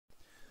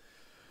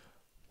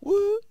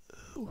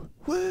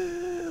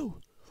Woo!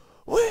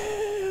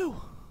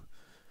 Woo!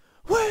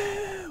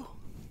 Woo!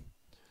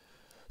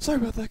 Sorry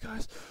about that,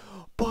 guys,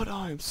 but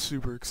I'm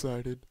super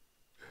excited.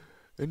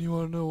 And you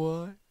wanna know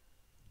why?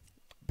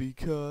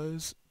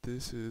 Because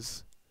this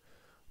is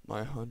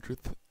my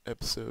 100th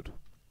episode.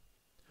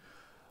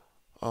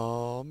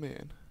 Oh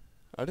man,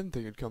 I didn't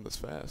think it'd come this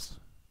fast,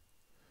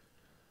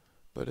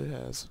 but it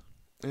has.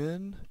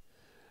 And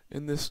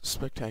in this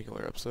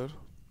spectacular episode,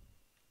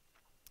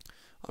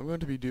 I'm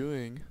going to be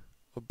doing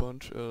a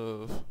bunch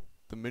of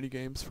the mini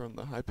games from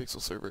the Hypixel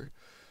server.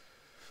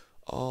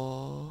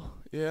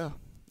 Yeah,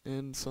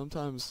 and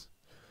sometimes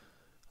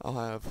I'll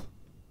have,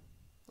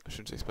 I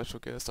shouldn't say special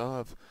guests, I'll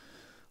have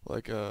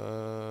like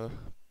the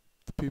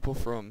people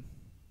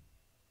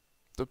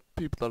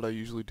that I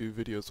usually do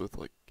videos with,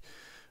 like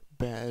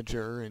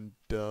Badger and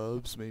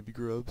Dubs, maybe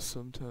Grubs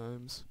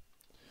sometimes.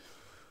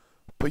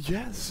 But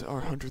yeah, this is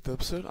our 100th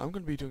episode. I'm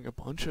going to be doing a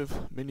bunch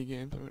of mini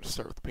games. I'm going to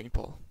start with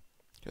paintball,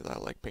 because I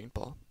like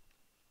paintball.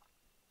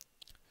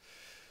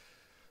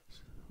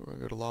 We're going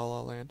to go to La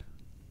La Land.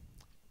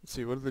 Let's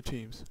see, what are the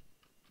teams?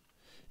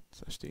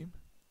 Slash team?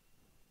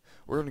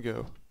 We're going to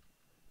go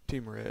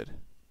Team Red.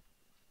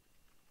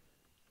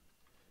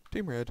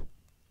 Team Red.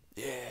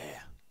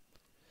 Yeah!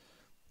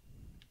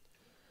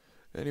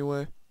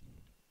 Anyway,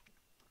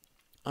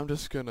 I'm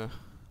just going to...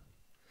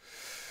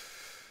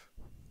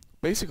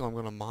 Basically, I'm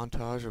going to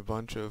montage a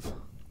bunch of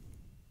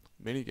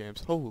mini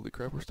games. Holy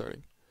crap, we're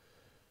starting.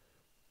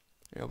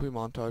 Yeah, I'll be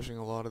montaging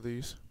a lot of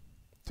these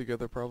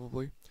together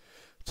probably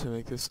to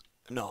make this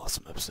an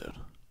awesome episode.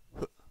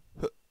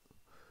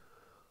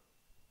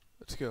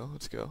 Let's go,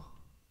 let's go.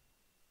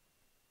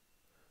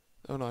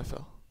 Oh no, I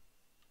fell.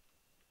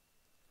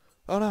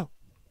 Oh no!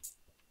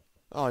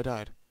 Oh, I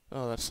died.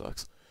 Oh, that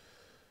sucks.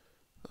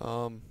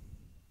 Why'd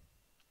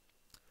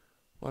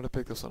I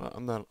pick this one up?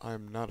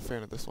 I'm not a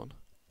fan of this one.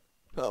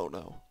 Oh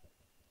no.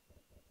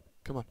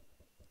 Come on.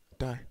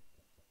 Die.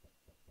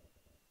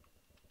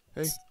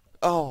 Hey.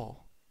 Oh!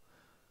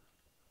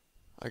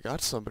 I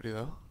got somebody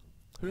though.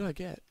 Who did I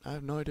get? I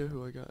have no idea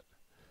who I got.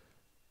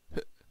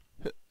 Hit.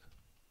 Hit.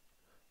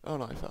 Oh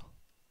no, I fell.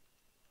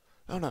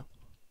 Oh no.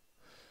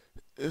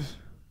 Let's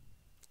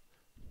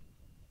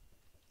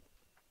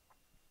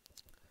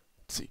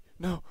see.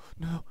 No,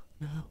 no,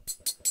 no.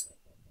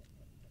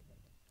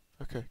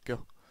 Okay,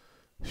 go.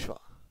 Shwa.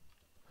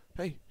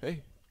 Hey,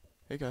 hey.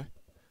 Hey guy.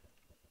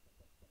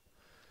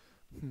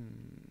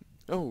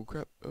 Oh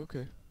crap,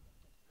 okay.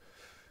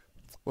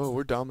 Whoa,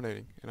 we're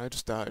dominating, and I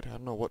just died. I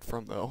don't know what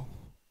from though.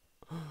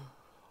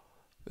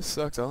 This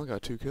sucks, I only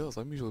got 2 kills.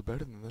 I'm usually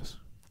better than this.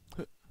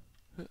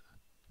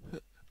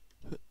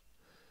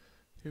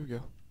 Here we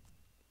go.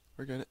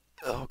 We're getting it.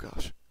 Oh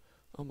gosh.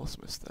 Almost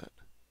missed that.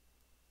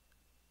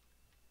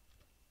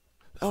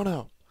 Oh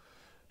no!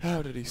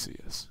 How did he see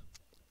us?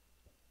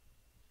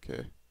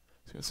 Okay. I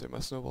was gonna say my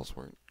snowballs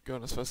weren't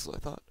going as fast as I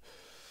thought.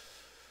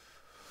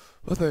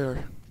 But they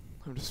are.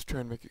 I'm just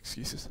trying to make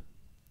excuses.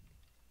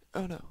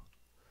 Oh no.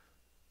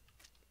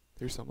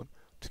 There's someone.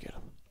 Let's get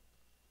him.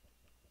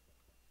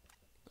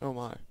 Oh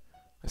my.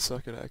 I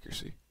suck at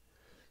accuracy.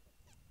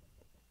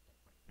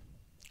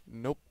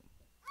 Nope.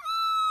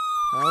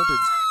 How did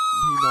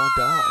he not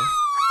die?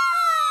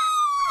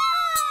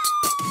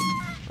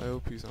 I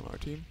hope he's on our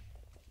team.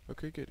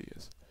 Okay, good, he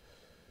is.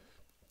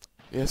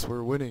 Yes,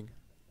 we're winning.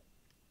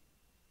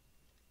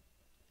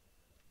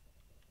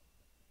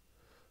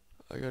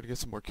 I gotta get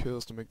some more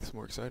kills to make this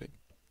more exciting.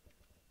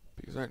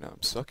 Because right now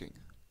I'm sucking.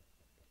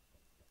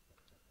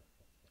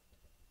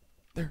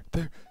 There.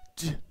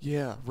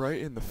 Yeah, right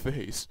in the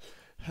face.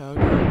 How do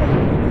you get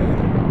that?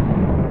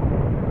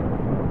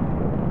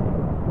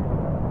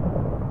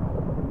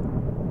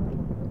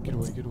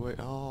 Get away.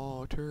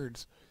 Oh,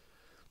 turds.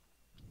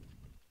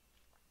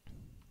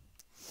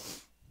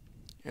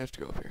 I have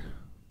to go up here.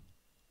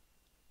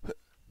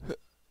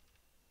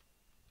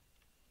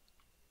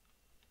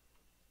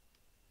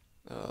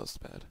 Oh, that was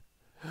bad.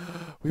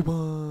 We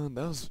won!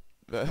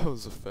 That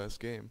was a fast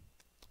game.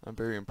 I'm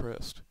very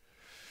impressed.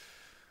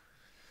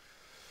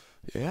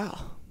 Yeah.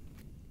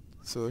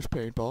 So there's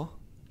paintball.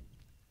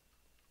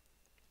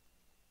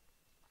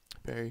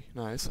 Very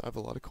nice. I have a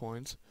lot of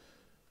coins.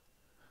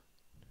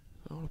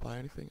 I don't want to buy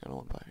anything. I don't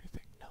want to buy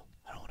anything. No,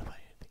 I don't want to buy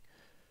anything.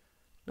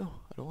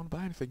 No, I don't want to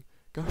buy anything.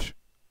 Gosh.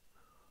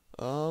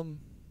 Let's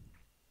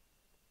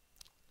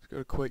go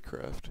to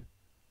Quakecraft.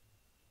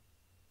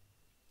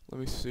 Let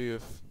me see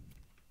if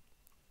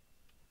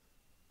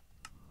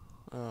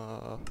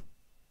I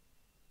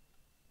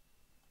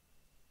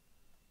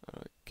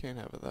can't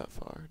have it that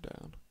far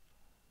down.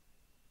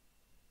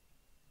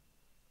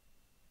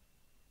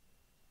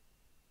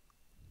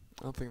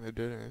 I don't think they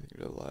did anything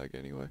to the lag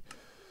anyway.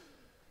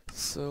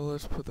 So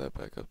let's put that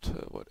back up to,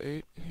 what,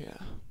 8? Yeah.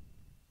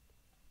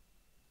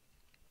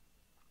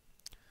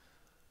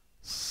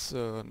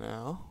 So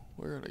now,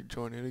 we're gonna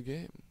join in a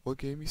game. What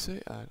game you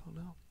say? I don't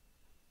know.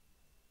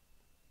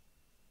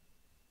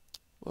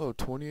 Whoa,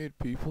 28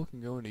 people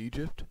can go in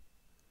Egypt?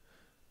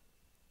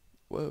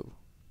 Whoa.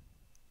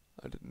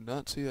 I did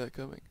not see that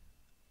coming.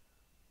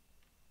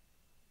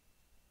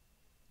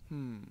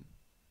 Let's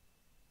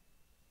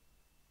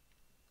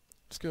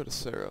go to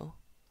Cerro.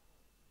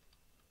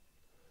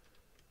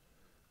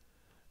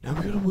 Now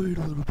we gotta wait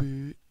a little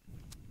bit.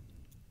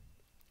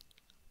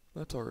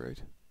 That's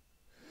alright.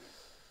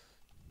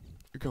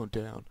 You're going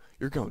down.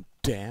 You're going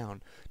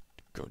down.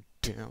 You're going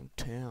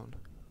downtown.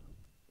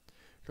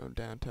 You're going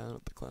downtown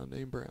with the clown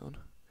named Brown.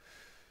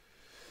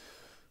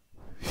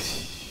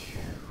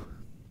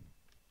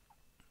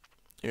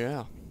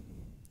 Yeah.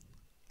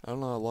 I don't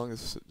know how long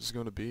this is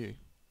going to be.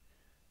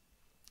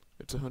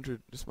 It's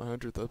my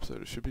 100th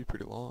episode. It should be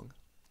pretty long.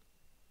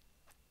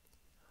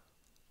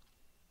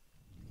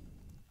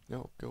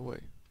 No, go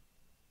away.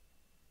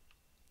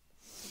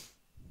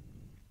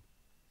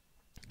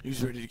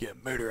 He's ready to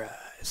get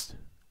murderized.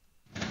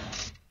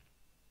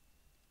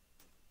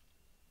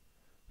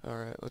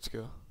 Alright, let's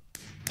go.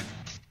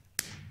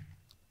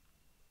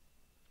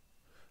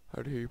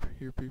 Hard to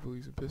hear people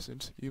using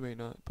pistons. You may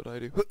not, but I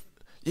do.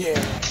 Yeah!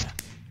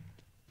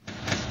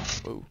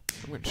 Whoa,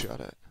 I'm getting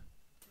shot at.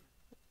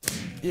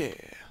 Yeah!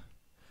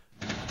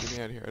 Get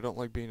me out of here. I don't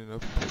like being in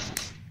open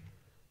places.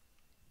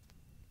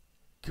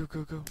 Go,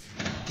 go, go.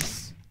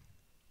 Yes.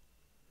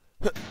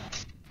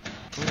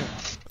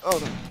 Oh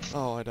no.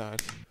 Oh, I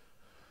died.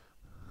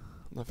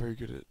 I'm not very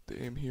good at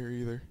the aim here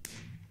either.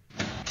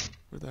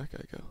 Where'd that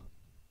guy go?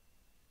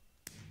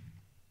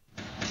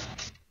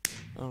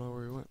 I don't know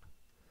where he went.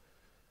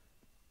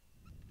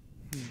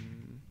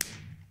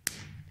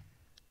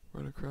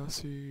 Run across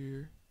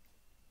here.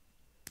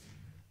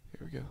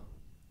 Here we go.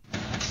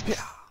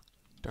 Yeah!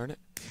 Darn it.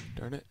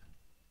 Darn it.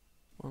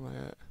 Where am I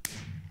at?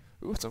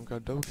 Ooh, some kind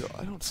of double kill.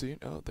 I don't see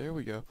it. Oh, there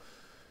we go.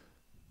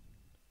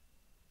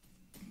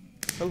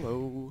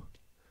 Hello.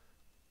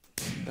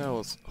 That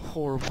was a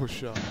horrible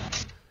shot.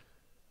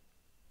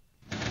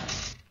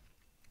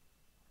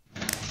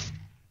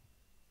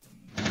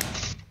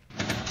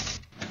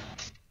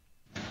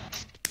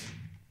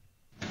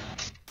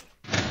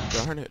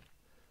 Darn it.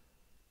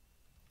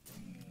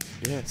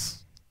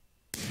 Yes.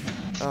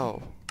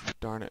 Oh,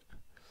 darn it.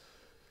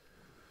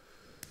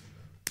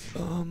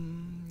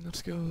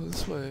 Let's go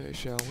this way,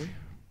 shall we?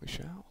 We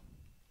shall.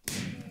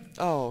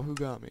 Oh, who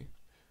got me?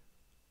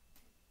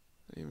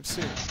 I didn't even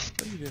see it.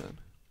 What are you doing?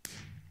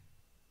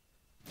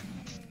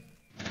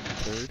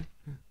 Turd.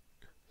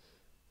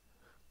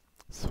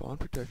 Spawn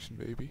protection,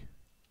 baby.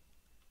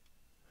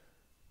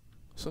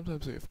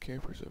 Sometimes they have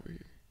campers over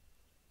here.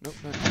 Nope,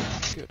 not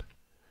good. Good.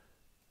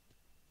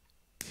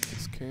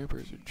 These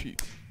campers are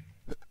cheap.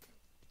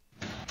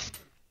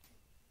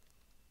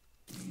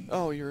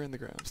 Oh, you're in the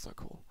ground. It's not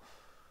cool.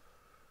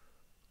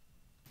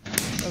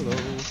 Hello.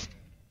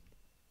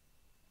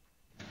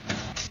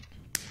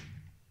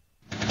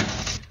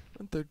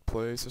 In third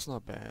place. It's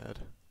not bad.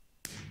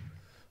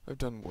 I've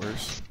done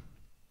worse.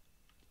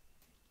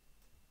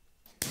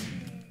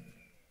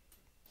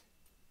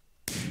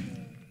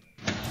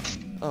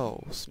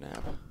 Oh,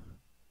 snap.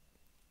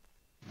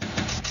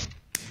 Let's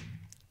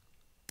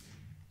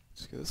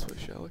go this way,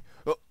 shall we?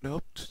 Oh,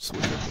 nope.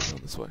 Switch up and down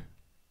this way.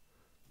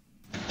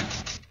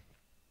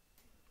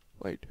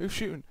 Wait, who's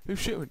shooting? Who's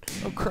shooting?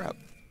 Oh, crap.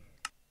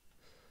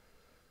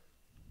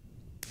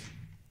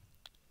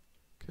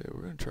 Okay,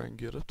 we're gonna try and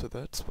get up to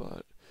that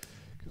spot.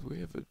 Because we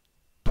have a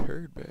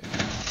turd bag.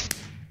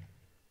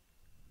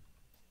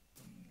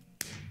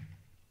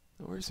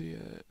 Where's he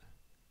at?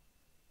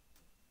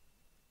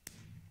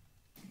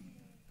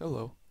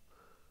 Hello.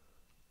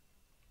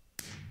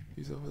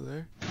 He's over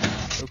there?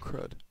 Oh,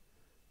 crud.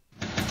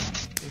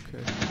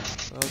 Okay.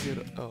 I'll get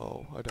it.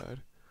 Oh, I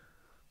died.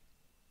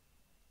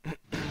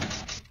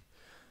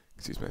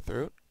 Excuse my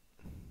throat.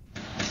 A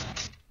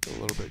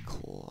little bit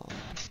clogged.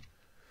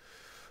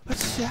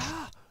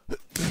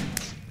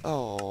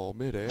 Oh,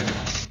 midair.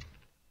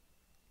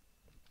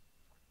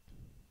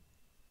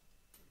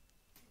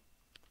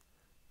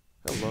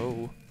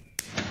 Hello.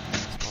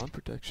 Spawn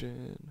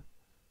protection.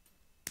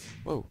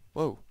 Whoa,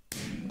 whoa.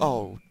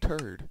 Oh,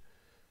 turd.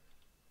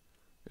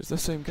 It's the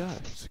same guy.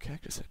 It's the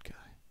cactus head guy.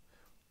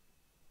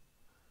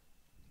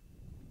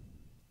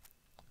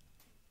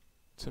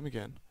 It's him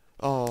again.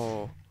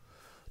 Oh.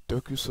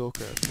 Doku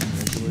Soulcraft.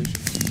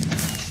 Congratulations.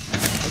 I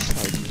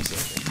tied for a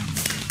second.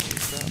 Holy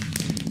crap.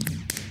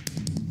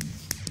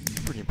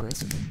 Pretty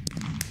impressive.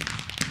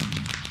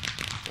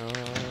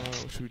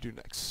 What should we do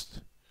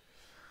next?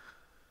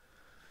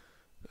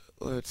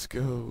 Let's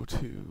go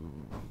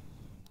to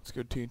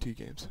TNT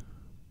games.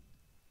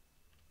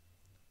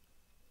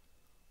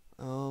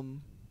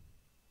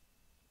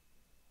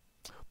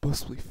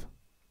 Bus leaf.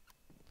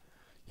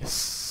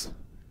 Yes.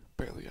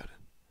 Barely got it.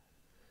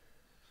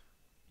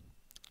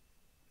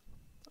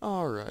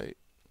 Alright.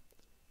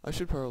 I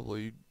should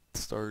probably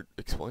start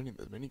explaining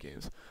the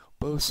minigames.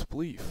 Bow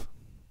spleef.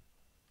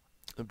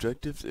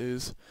 Objective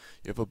is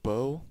you have a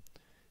bow,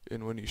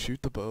 and when you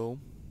shoot the bow,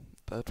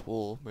 that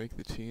will make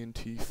the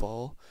TNT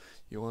fall.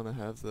 You want to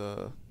have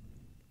the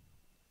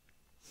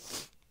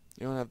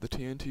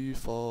TNT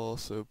fall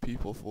so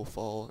people will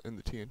fall in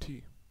the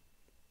TNT.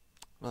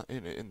 Not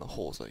in it, in the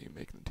holes that you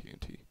make in the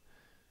TNT.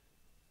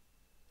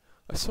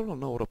 I still don't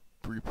know what a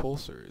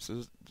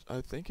repulsors.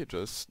 I think it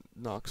just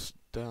knocks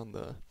down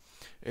the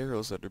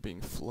arrows that are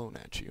being flown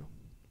at you.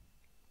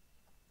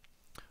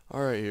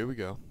 Alright, here we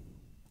go.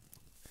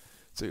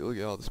 So look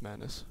at all this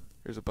madness.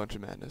 Here's a bunch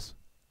of madness.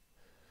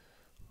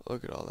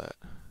 Look at all that.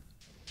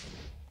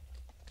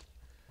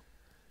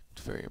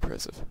 It's very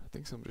impressive. I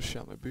think someone just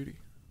shot my booty.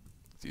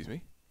 Excuse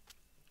me.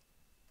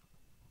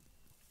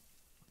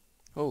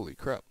 Holy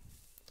crap.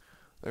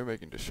 They're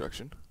making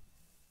destruction.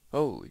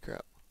 Holy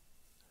crap.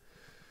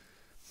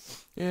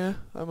 Yeah,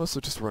 I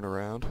mostly just run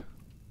around.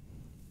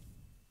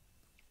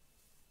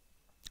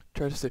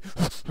 Try to stay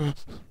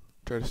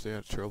out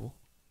of trouble.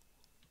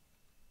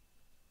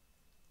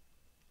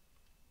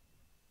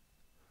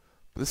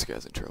 But this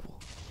guy's in trouble.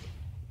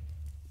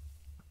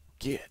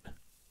 Get.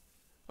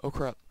 Oh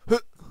crap.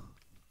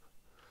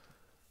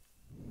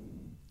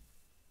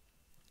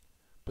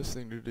 Best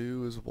thing to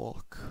do is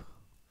walk.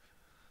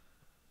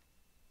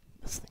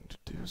 Best thing to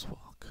do is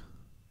walk.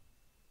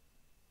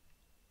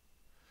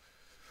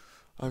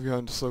 I've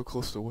gotten so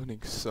close to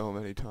winning so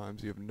many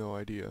times, you have no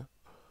idea.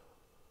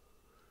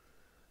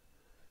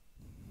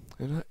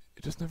 And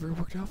it just never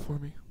worked out for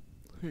me.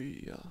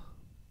 Hey,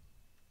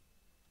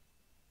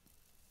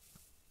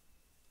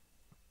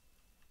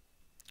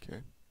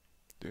 okay,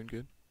 doing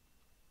good.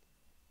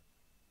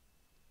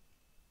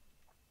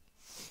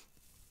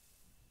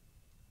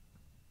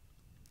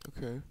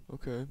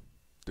 Okay,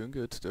 doing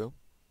good still.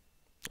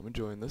 I'm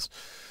enjoying this.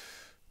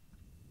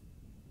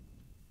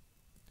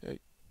 Hey,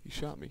 he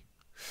shot me.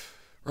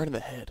 Right in the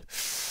head.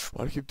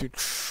 Why do I keep doing...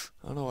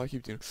 I don't know why I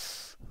keep doing...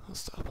 I'll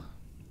stop.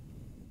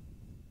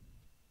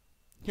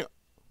 Yeah.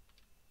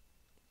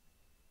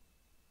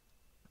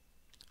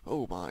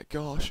 Oh my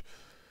gosh.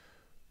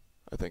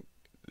 I think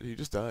he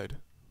just died.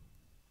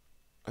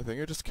 I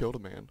think I just killed a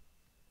man.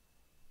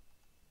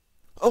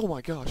 Oh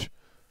my gosh.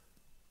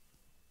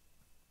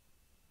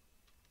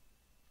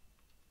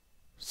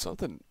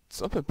 Something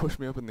pushed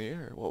me up in the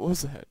air. What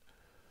was that?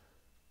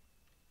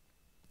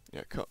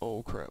 Yeah,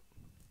 oh crap.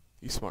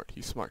 He's smart.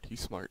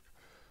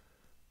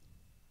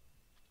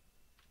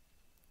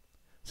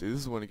 See, this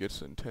is when it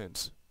gets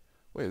intense.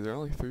 Wait, are there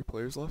only 3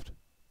 players left?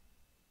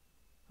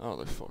 Oh,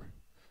 there's 4.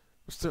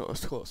 But still,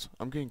 it's close.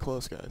 I'm getting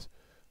close, guys.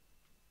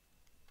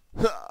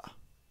 Ha!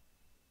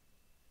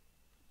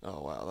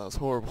 Oh wow, that was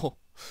horrible.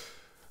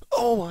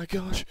 Oh my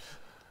gosh.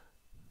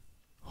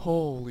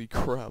 Holy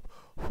crap.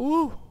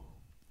 Whew.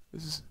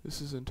 This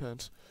is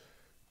intense.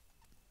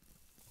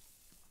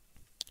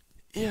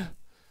 Yeah.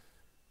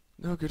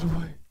 No, get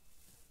away.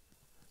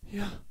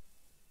 Yeah.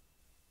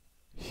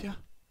 Yeah.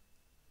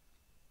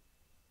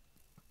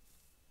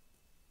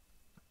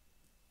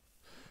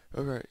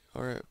 Alright.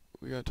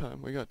 We got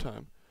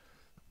time.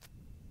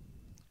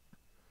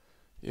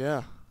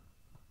 Yeah.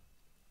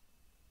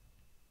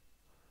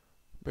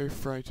 Very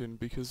frightened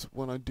because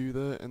when I do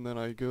that and then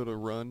I go to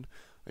run,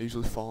 I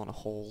usually fall in a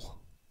hole.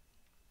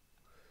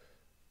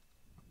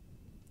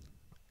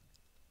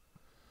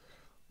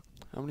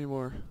 How many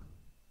more?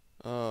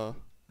 I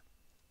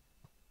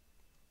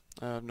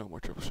have no more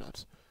triple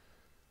shots.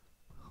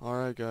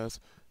 Alright guys.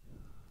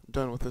 I'm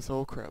done with this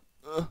whole crap.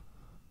 Let's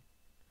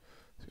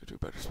go to a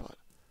better spot.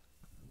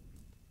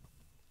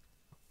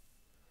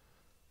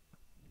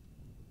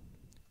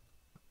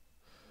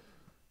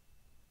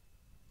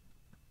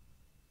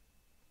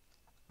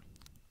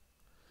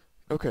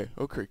 Okay,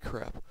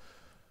 crap.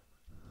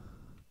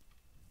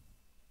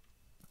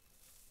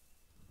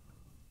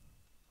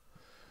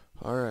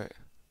 Alright.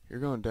 You're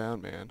going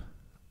down, man.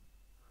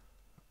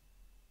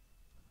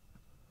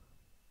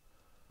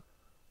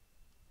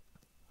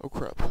 Oh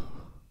crap.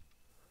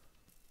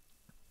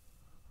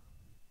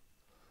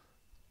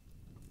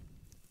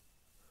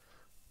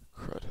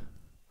 Crud.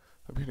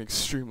 I'm getting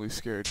extremely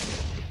scared.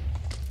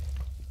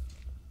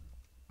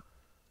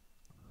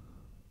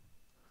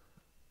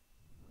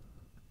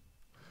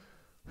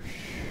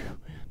 Whew,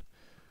 man.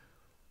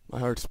 My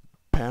heart's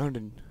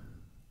pounding.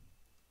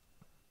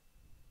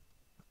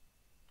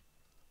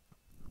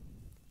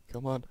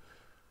 Come on.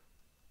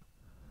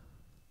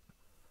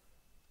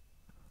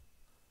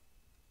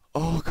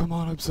 Oh, come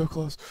on, I'm so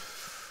close.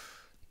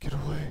 Get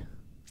away.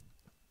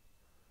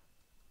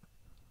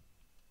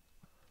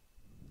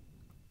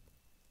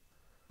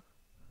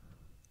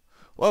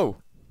 Whoa.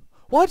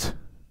 What?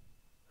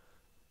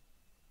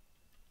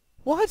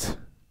 What?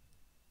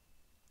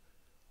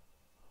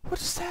 What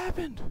just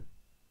happened?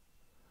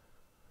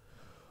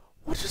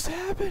 What just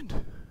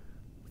happened?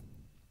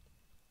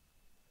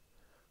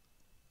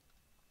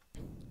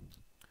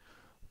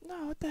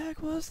 No, what the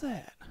heck was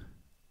that?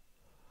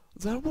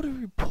 Is that what a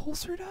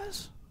repulsor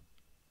does?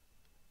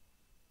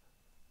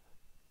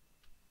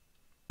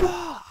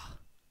 Bah!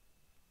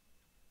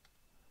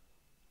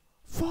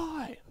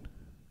 Fine.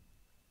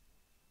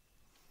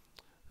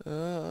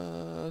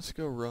 Let's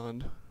go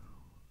run.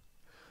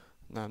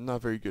 Nah, I'm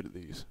not very good at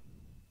these.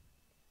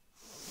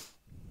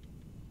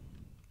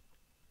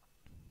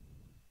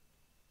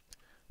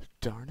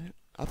 Darn it.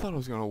 I thought I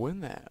was gonna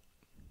win that.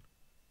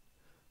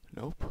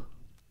 Nope.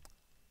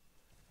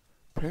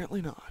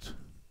 Apparently not.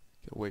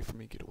 Get away from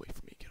me, get away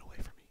from me, get away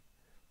from me.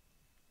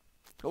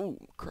 Oh,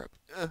 crap.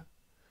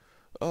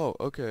 Oh,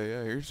 okay,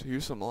 yeah,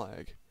 here's some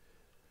lag.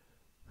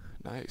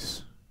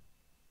 Nice.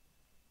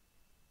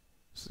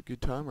 This is a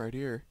good time right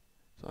here.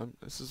 So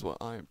this is what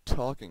I am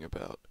talking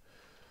about.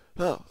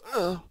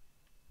 Oh,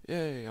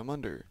 yay, I'm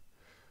under.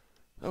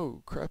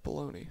 Oh, crap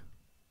baloney.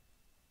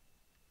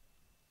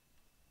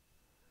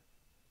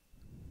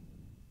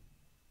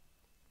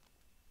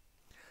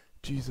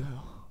 Jeez,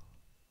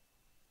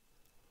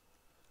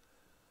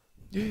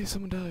 yay,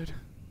 someone died.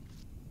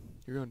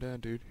 You're going down,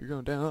 dude. You're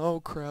going down. Oh,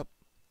 crap.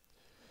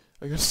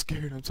 I got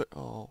scared. I'm sorry.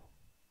 Oh.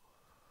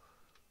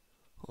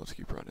 Let's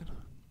keep running.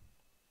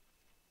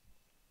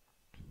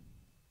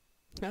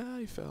 Ah,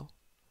 he fell.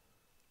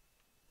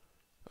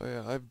 Oh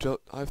yeah,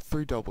 I have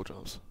 3 double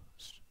jumps.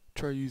 Just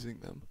try using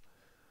them.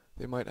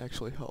 They might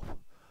actually help.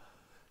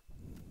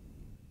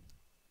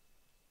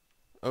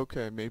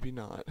 Okay, maybe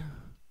not.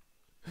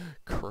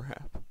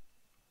 Crap.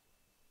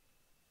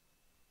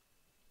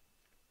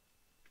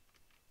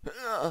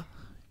 Ah!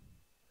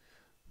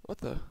 What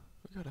the?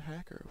 We got a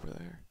hacker over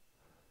there.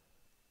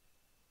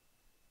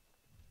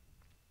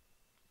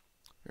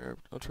 Here,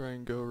 I'll try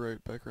and go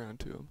right back around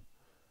to him.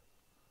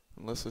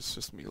 Unless it's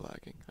just me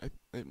lagging.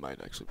 It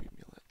might actually be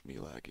me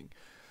lagging.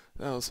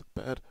 That was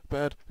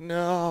bad.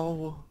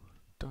 No!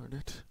 Darn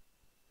it.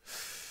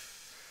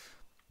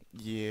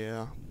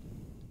 Yeah.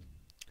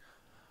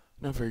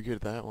 Not very good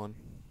at that one.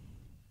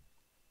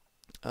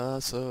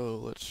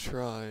 So let's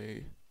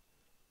try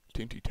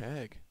TNT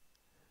tag.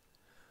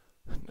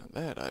 Now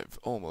that I've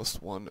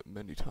almost won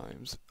many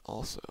times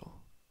also.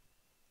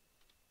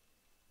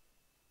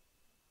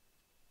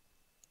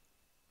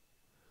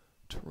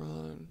 To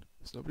run.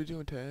 Is nobody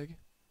doing tag?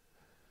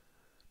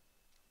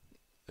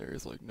 There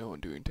is like no one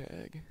doing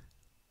tag.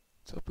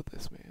 What's up with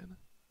this, man?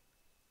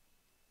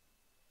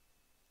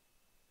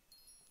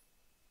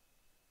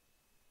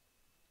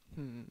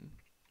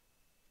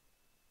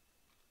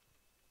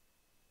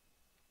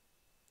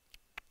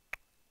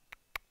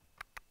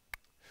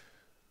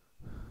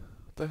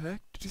 What the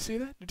heck? Did you see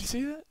that? Did you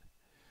see that?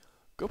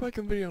 Go back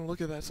in the video and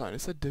look at that sign.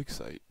 It said dig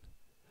site.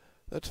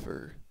 That's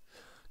for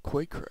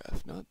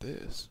Quakecraft, not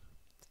this.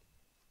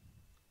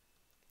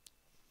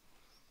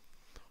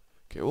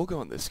 Okay, we'll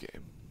go in this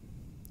game.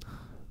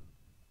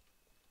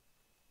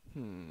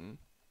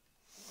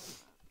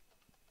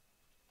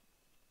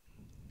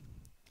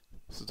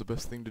 This is the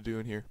best thing to do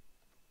in here.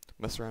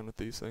 Mess around with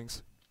these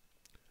things.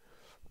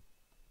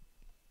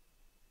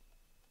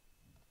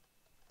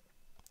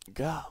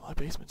 God, my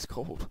basement's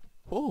cold.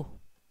 Whoa.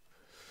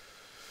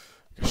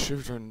 Got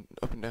shivers running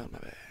up and down my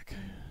back.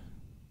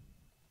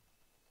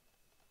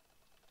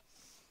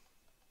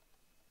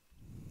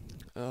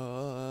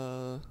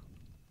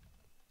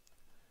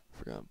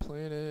 Forgotten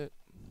Planet.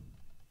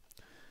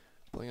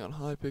 Playing on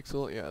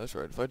Hypixel. Yeah, that's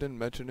right. If I didn't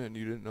mention it and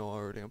you didn't know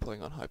already, I'm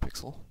playing on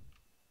Hypixel.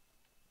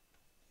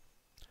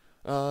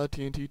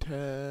 TNT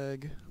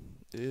Tag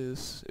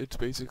it's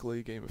basically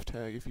a game of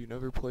tag. If you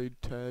never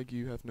played tag,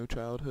 you have no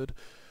childhood.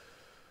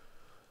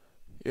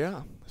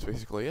 Yeah, that's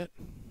basically it.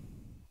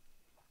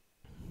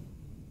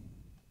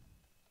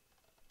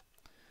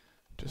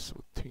 Just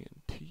with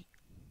TNT.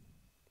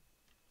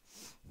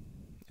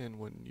 And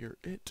when you're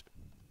it,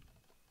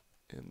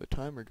 and the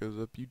timer goes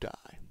up, you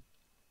die.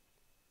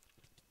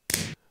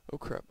 Oh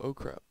crap, oh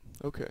crap.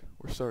 Okay,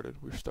 we're started.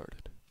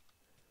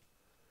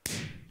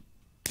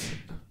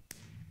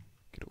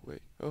 Get away.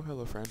 Oh,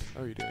 hello friend.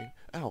 How are you doing?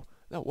 Ow!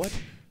 No, what?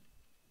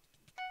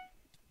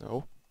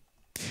 No.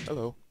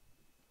 Hello.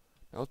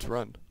 Now let's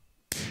run.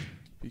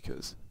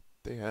 Because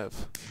they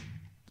have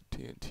the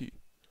TNT.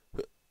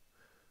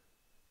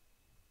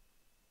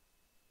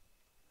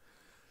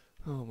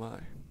 Oh my.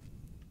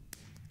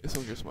 This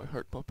one gets my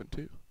heart pumping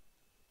too.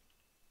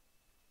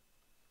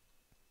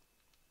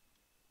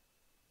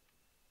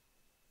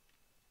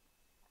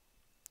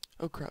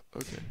 Oh crap,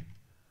 okay.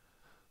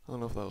 I don't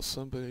know if that was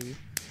somebody with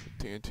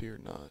TNT or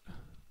not.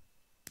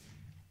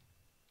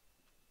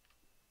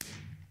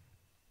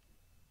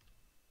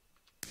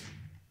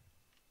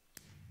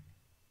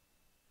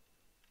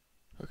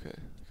 Okay,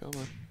 come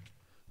on.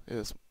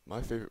 Yes,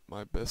 my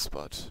best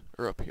spots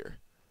are up here.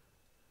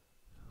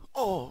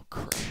 Oh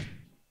crap.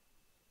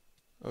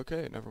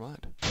 Okay, never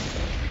mind.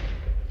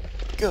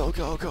 Go,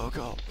 go, go,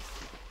 go.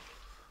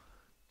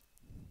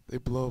 They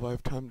blow up, I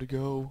have time to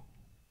go.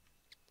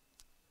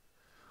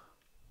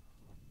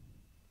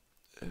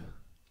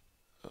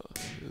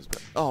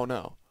 Oh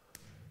no.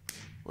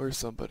 Where's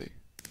somebody?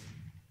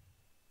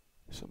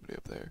 There's somebody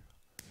up there.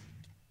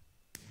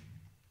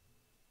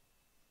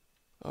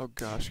 Oh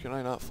gosh, can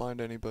I not find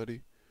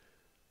anybody?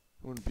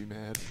 I wouldn't be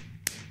mad.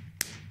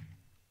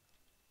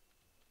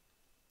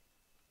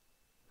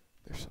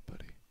 There's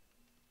somebody.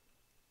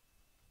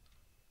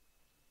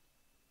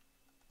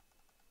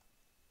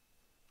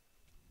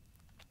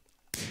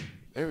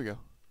 There we go.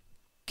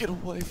 Get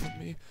away from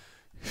me.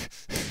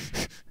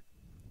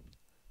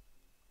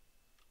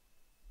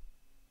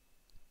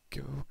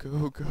 Go,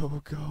 go,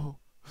 go, go.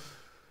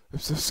 I'm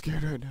so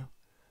scared right now.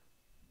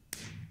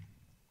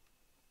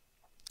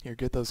 Here,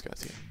 get those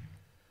guys here.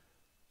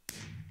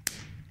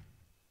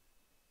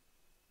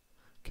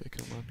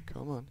 come on,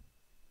 come on.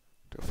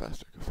 Go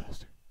faster, go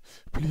faster.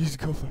 Please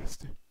go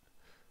faster.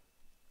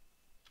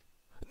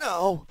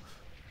 No!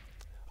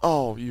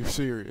 Oh, you're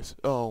serious.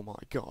 Oh my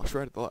gosh,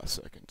 right at the last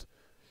second.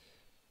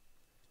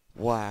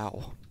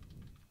 Wow.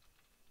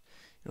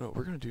 You know what,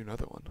 we're gonna do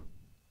another one.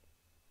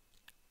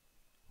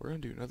 We're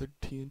gonna do another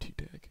TNT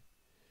tag.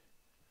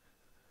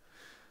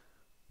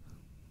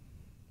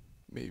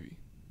 Maybe.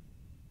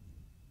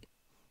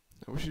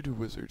 No, we should do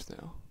wizards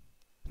now.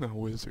 No,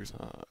 wizards,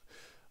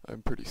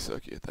 I'm pretty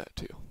sucky at that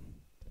too.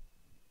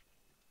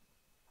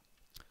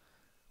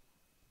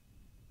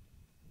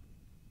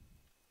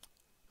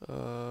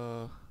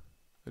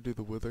 I do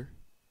the wither.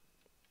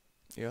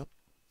 Yep,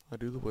 I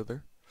do the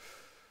wither.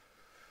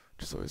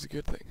 Which is always a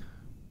good thing.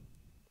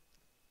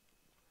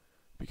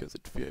 Because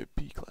it's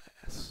VIP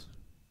class.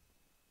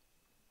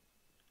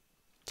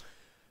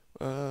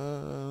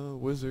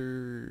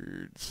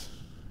 Wizards.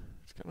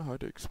 It's kind of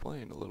hard to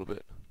explain a little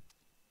bit.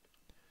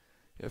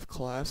 You have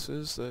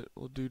classes that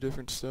will do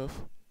different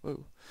stuff.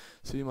 Whoa.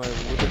 See my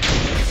wither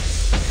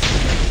class?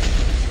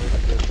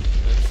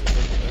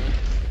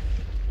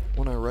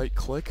 When I right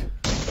click,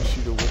 I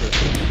shoot a wither.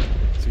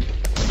 See?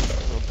 I'm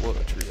gonna blow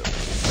a tree up.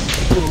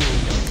 Boom!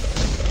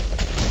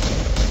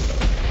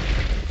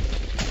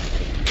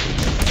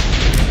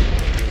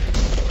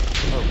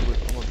 Oh, blue.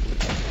 I'm on blue.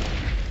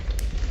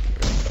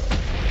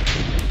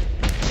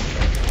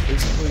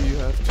 Basically, you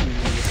have to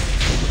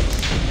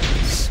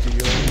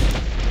steal,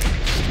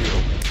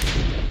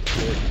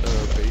 get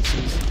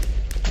bases.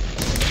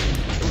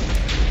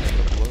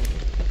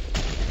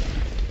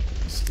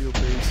 Steal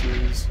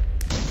bases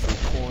for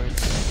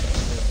points,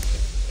 and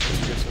once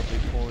you get so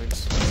many points,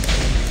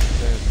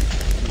 then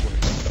you win.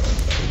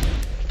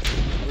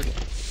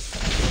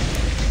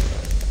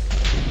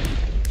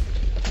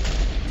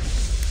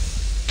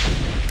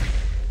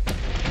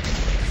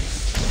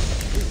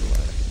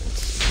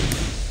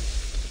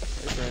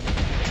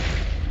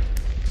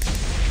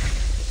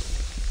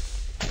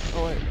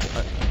 Oh wait, I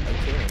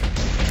killed him.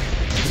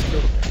 Just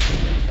killed him.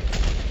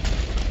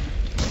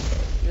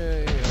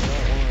 Yay, I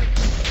got one.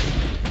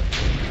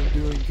 I'm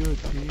doing good,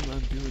 team.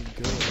 I'm doing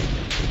good.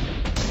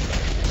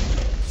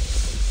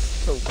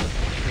 Oh my god.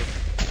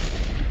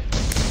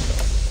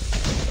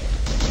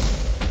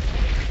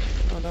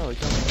 Oh no, he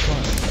got me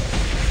fine.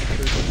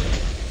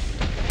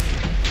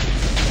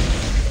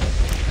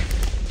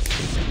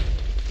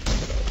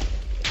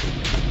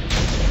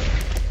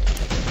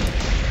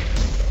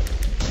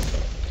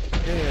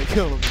 Yeah, I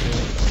killed him again.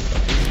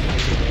 This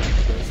guy's the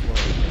best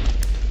luck.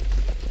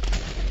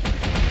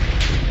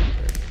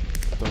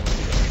 Don't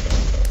worry.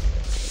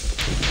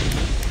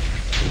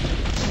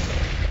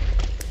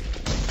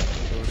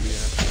 Go to the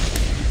action.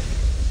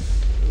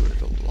 Ooh,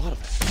 there's a lot of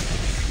action.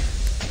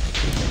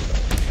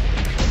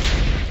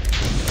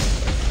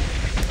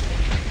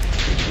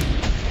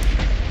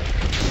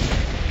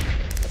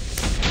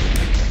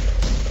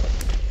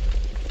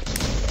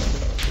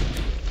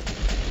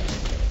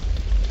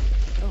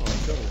 Oh, I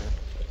killed him.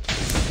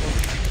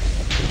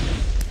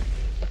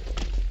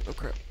 Oh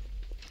crap.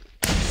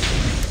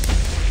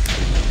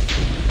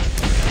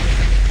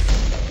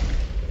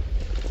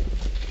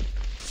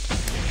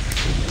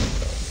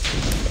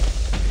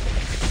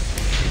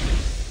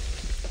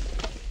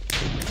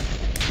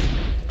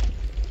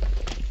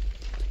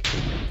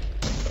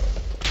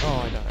 Oh,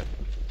 I died.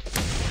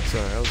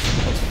 Sorry, I was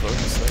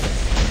focused there.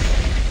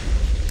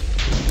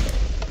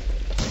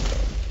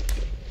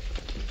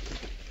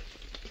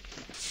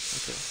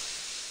 Okay.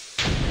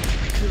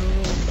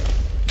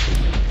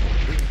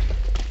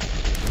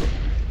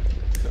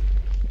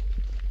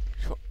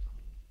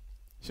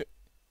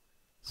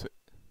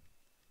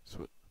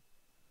 Sweat.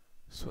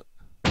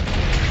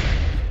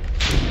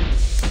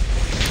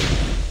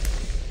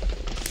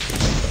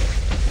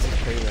 This is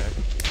payback.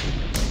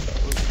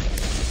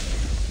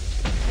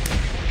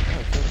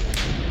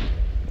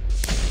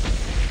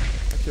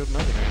 I killed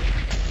another man.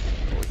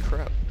 Holy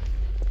crap.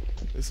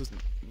 This is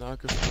not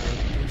good for my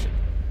reputation.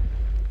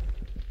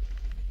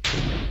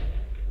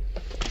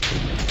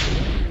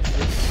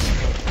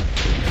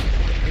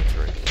 It's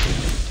right here.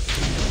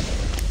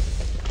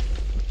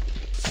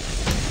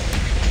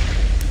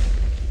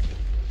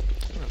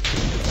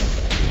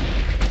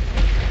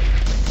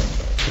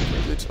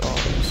 It's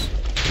ours.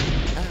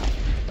 Ow.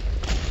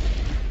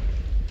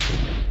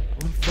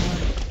 I'm on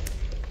fire.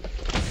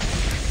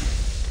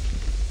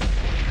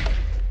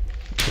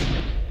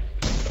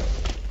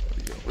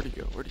 Where'd he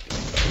go?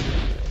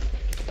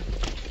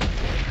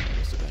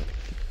 Must have died.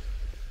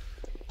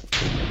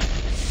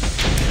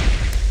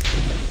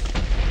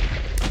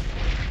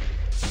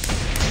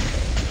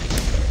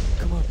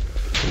 Come on.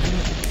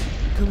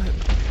 Come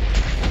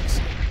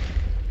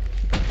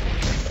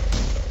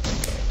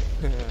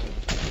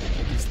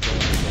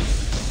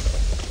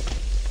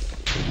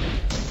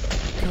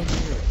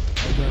here.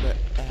 I gotta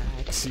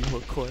ask you a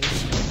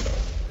question.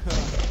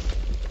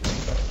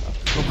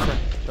 Oh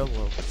crap.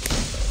 Hello.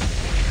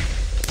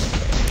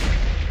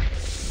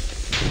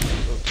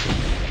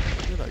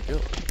 Where did I go?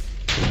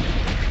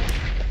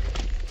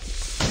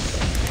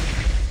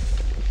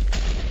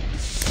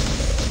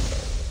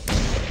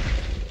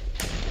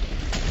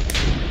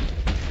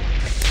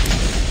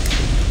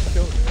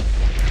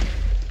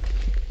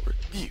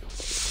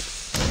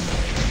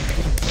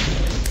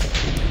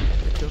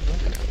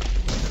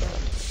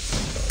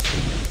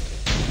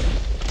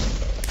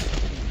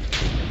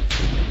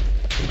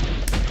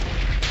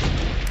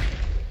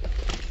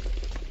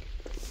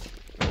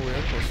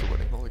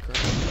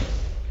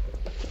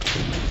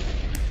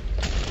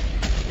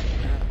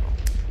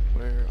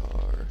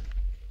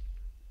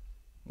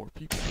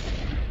 people.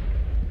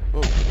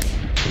 Oh.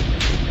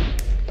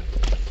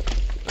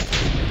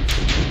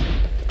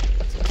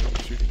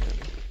 Someone's shooting at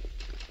me.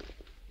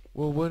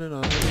 We'll win in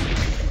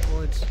 150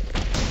 points.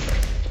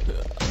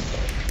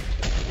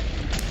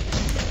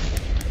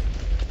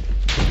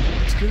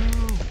 Let's go!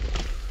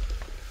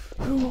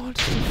 Who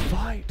wants to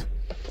fight?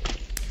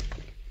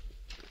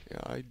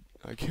 Yeah,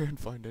 I can't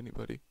find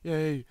anybody.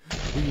 Yay!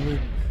 We win!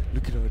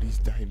 Look at all these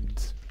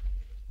diamonds.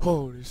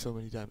 Oh, there's so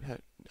many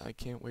diamonds. I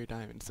can't wear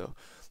diamonds, so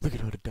look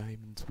at all the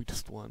diamonds. We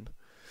just won.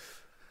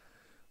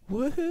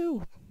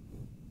 Woohoo!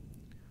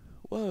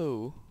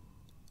 Whoa.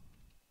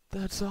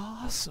 That's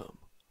awesome.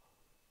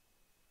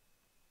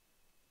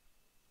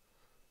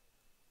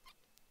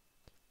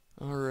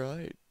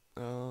 Alright.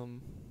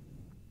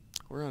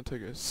 We're gonna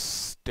take a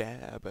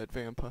stab at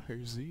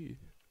Vampire Z.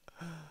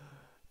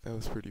 That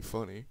was pretty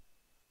funny.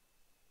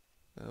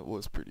 That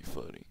was pretty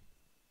funny.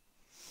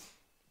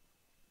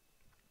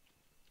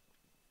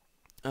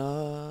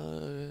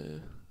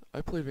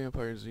 I played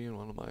Vampire Z in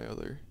on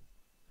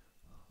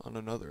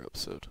another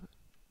episode.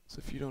 So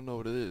if you don't know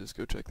what it is,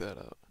 go check that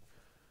out.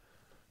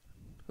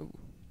 Ooh.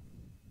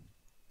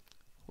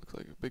 Looks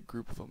like a big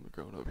group of them are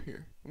going over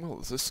here. Well,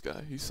 it's this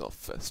guy. He's all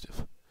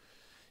festive.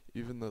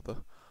 Even though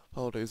the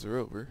holidays are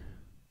over.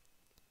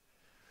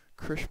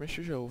 Christmas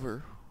is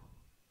over.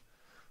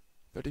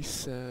 Very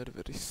sad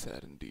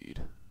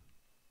indeed.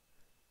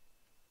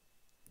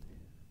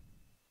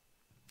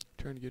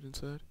 Trying to get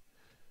inside.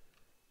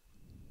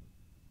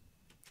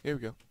 Here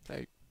we go.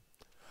 Hey.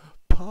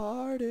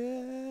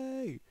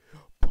 Party!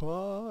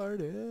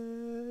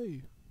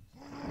 Party!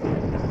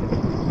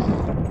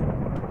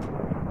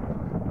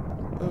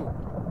 Oh.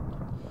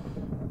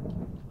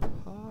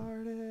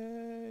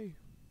 Party!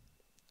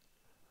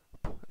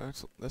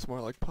 That's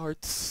more like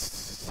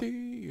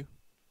party.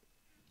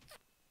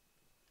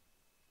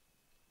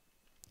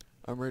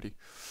 I'm ready.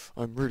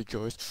 I'm ready,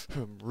 guys.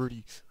 I'm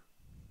ready.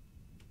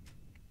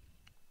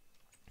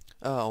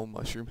 Oh,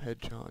 Mushroom Head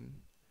John.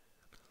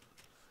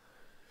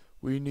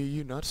 We knew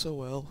you not so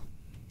well.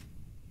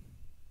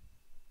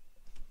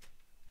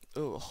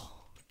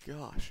 Oh,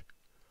 gosh.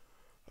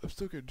 I'm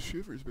still getting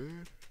shivers,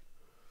 man.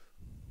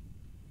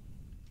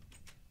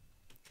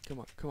 Come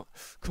on, come on.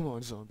 Come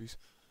on, zombies.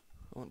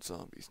 I want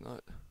zombies,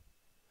 not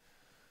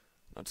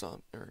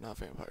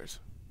vampires.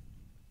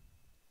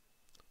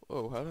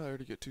 Whoa, how did I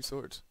already get 2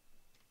 swords?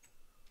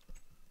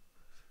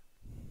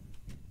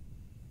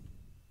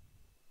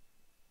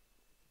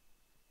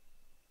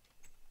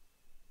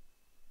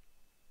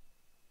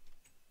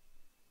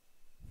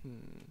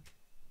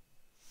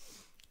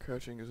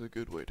 Crouching is a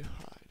good way to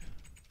hide.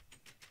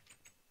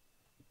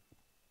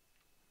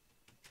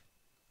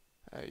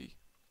 Hey.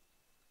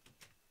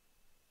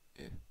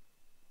 Yeah.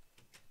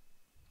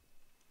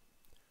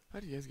 How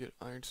do you guys get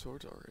iron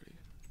swords already?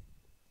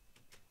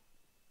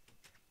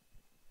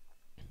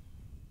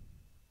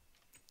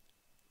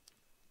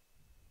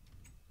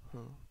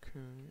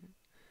 Okay.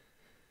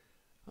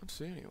 I don't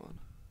see anyone.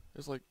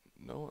 There's like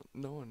no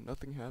one,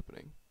 nothing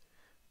happening.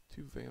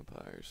 2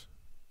 vampires.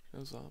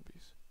 No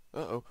zombies.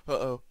 Uh-oh,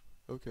 uh-oh.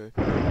 Okay.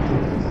 I'm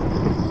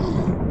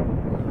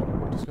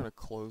just gonna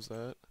close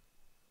that.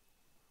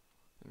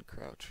 And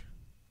crouch.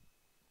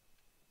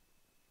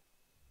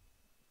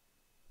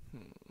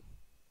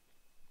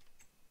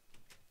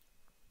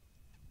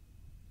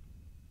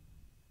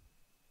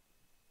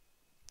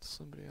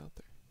 Somebody out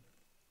there.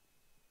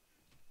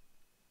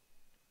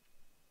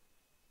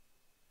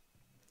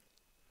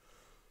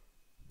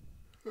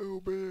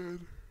 Oh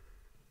man.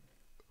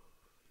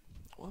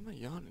 Why am I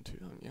yawning too?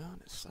 I'm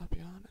yawning. Stop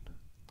yawning.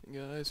 Hey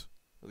guys,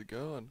 how's it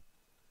going?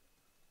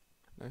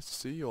 Nice to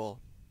see you all.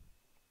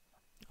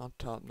 I'm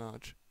top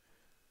notch.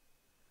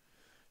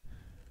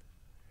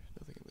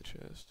 Nothing in the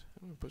chest.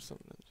 I'm gonna put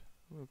something in.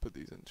 I'm gonna put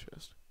these in the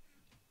chest.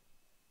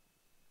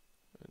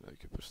 I know you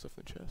can put stuff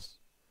in the chest.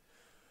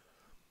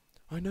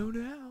 I know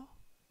now.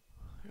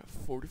 I got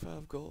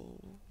 45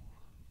 gold.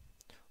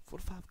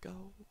 45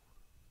 gold.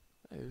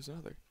 Hey, there's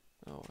another.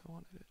 Oh, I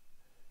wanted it.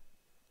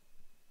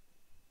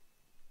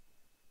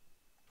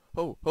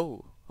 Oh,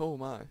 oh, oh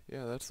my.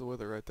 Yeah, that's the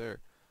wither right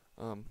there.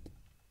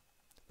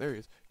 There he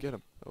is. Get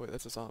him. Oh wait,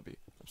 that's a zombie.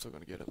 I'm still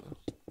gonna get him though.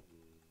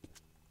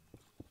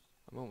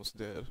 I'm almost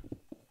dead.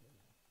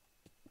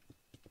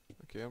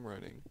 Okay, I'm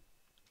running.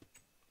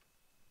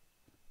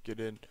 Get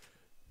in.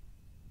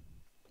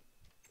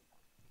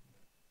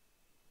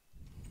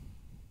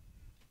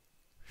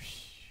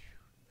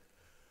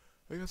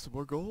 I got some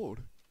more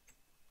gold.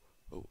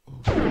 Oh,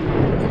 oh.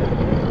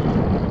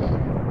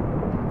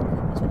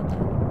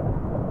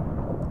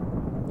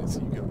 Let's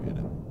see you go get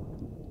him.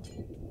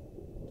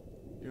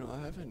 You know, I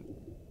haven't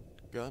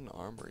gotten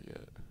armor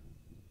yet.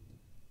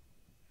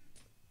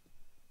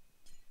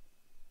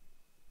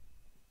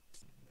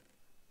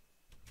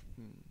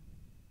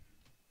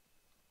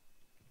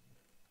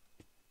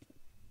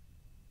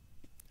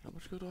 How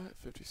much gold do I have?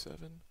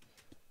 57?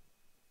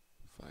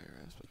 Fire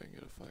aspect. I can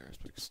get a fire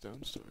aspect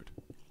stone sword.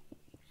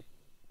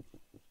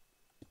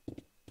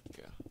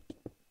 Yeah.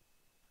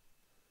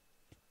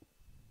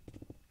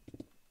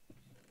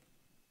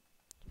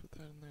 Put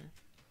that in there.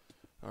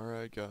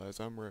 Alright, guys,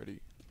 I'm ready.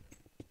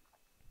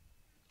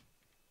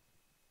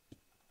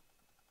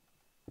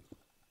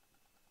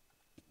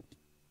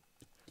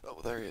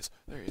 Oh, there he is.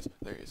 There he is.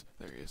 There he is.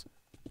 There he is.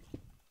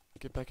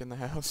 Get back in the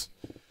house.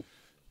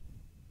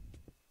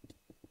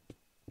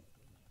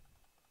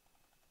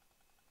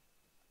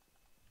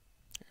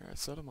 Here, I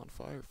set him on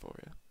fire for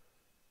you.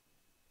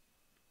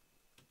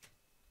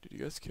 Did you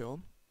guys kill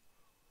him?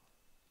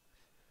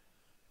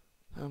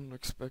 I don't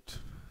expect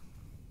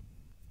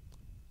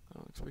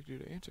you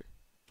to answer.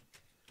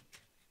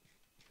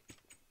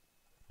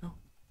 No.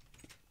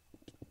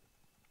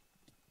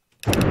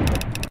 Oh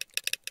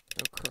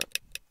crap.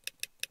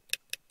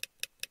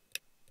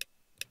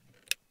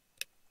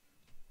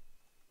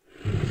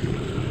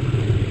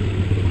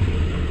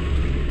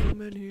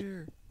 Come in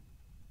here.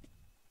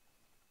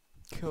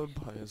 Killed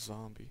by a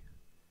zombie.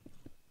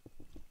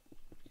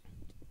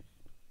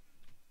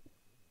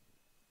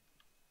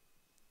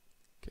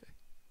 Okay.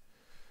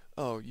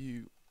 Oh,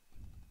 you...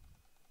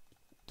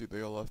 Dude,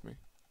 they all left me.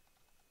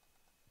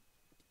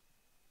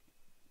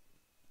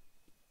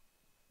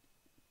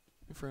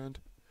 Hey, friend.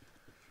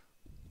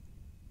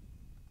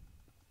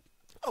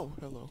 Oh,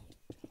 hello.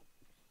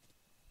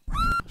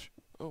 Gosh.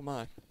 Oh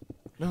my.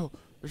 No,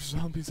 there's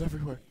zombies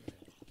everywhere.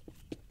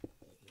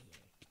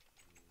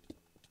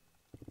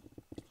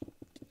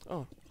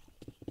 Oh.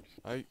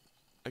 I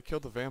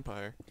killed the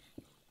vampire.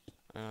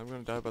 And I'm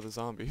gonna die by the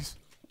zombies.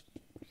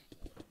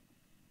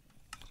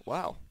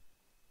 Wow.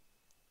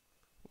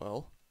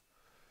 Well.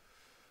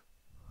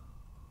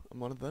 I'm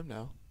one of them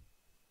now.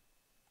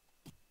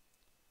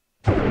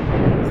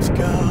 Let's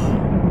go!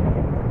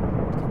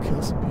 Let's go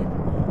kill some people,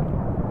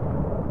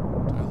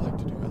 man. What do I like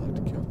to do? I like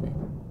to kill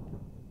people.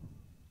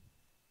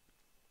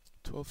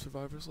 12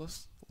 survivors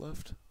left.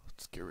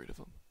 Let's get rid of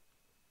them.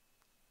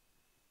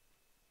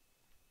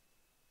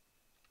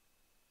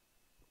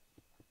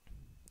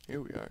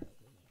 Here we are.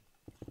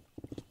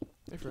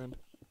 Hey, friend.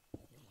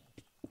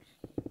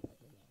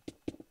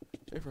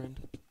 Hey, friend.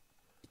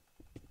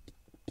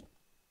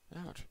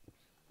 Ouch.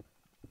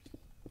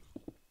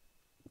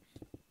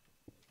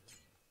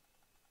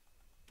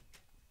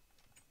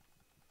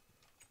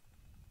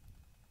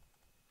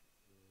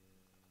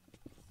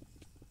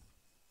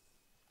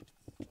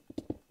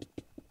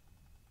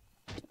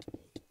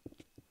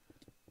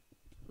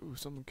 Ooh,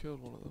 someone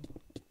killed one of them.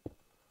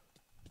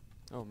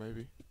 Oh,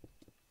 maybe.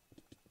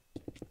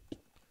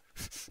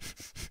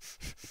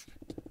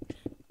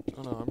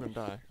 Oh no, I'm gonna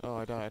die. Oh,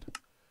 I died.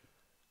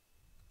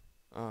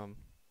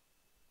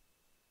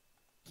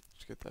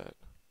 Let's get that.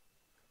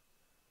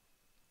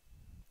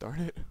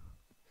 Darn it.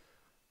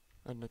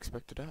 I didn't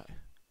expect to die.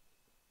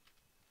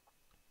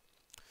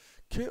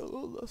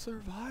 Kill the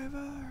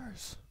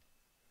survivors!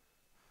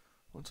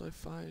 Once I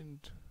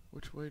find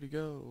which way to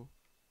go.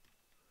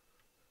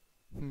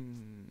 Let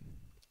me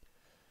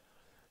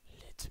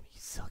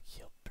suck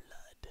your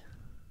blood.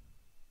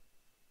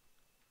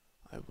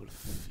 I will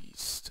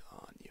feast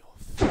on your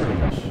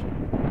flesh.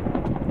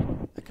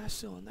 That guy's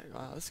still in there.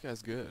 Wow, this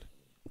guy's good.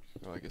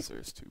 Oh, I guess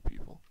there's two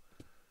people.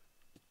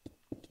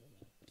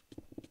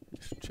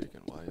 There's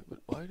chicken. Why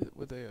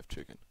would they have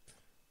chicken?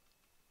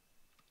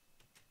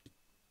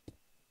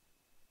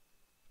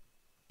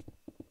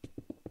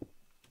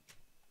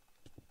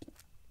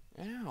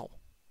 Ow.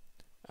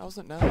 That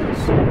wasn't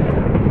nice.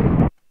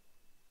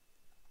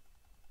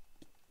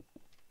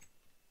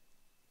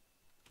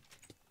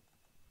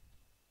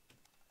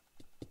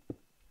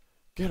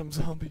 Get him,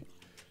 zombie.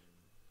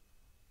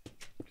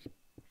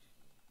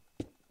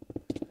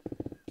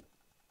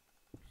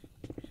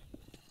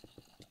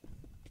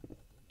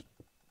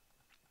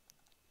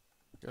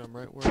 Got him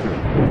right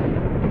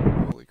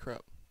where... Holy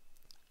crap.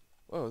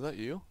 Whoa, is that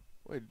you?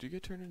 Wait, did you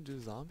get turned into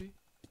a zombie?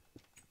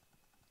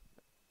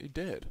 You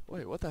did.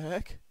 Wait, what the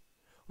heck?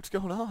 What's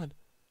going on?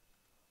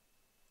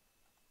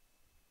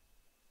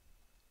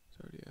 It's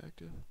already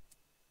active.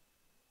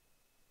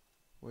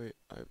 Wait,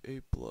 I have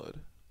 8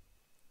 blood.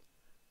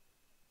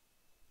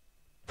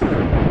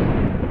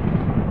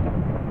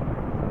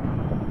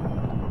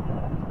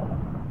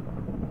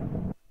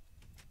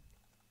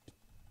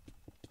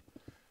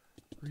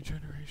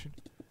 Regeneration.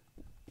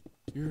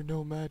 You're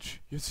no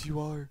match. Yes, you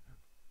are.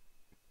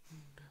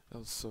 That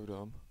was so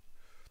dumb.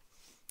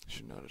 I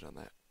should not have done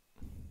that.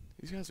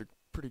 These guys are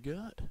pretty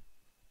good.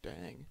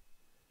 Dang.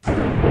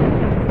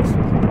 Around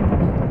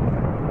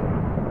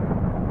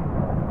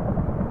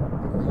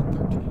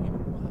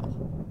 13.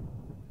 Wow.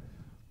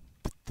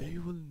 But they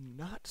will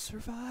not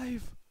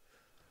survive.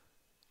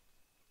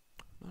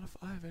 Not if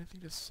I have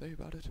anything to say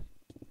about it.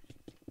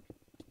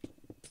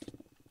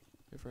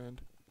 Hey,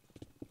 friend.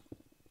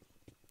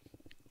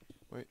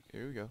 Wait,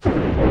 here we go.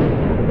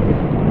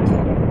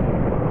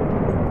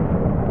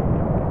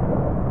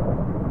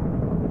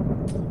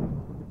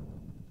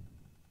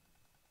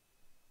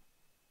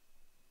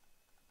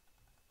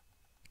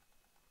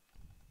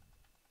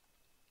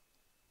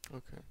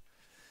 Okay.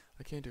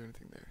 I can't do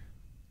anything there.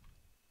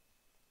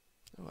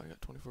 Oh, I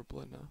got 24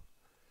 blood now.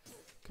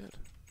 Good.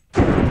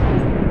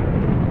 Hey.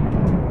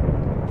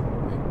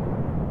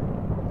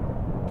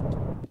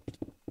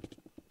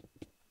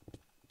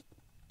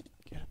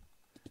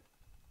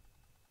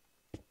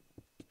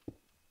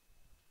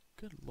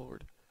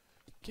 board.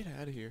 Get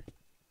out of here.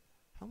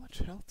 How much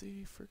health do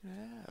you freaking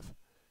have?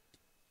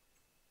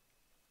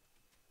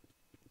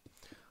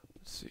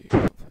 Let's see.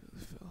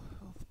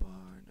 Health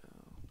bar,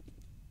 no.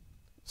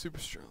 Super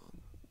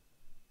strong.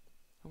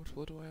 How much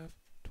blood do I have?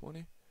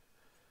 20?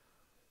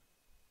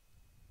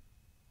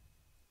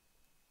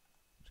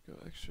 Let's go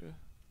extra.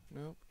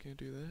 Nope, can't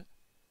do that.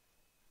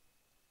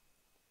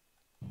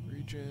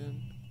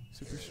 Regen.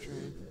 Super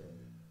strength.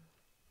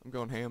 I'm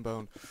going ham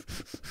bone.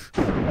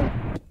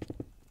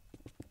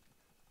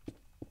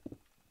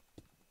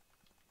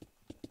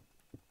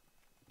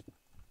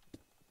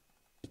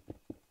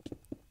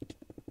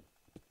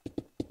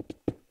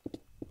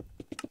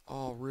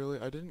 Oh, really?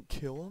 I didn't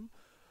kill him?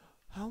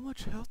 How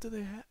much health do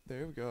they have?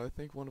 There we go. I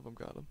think one of them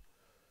got him.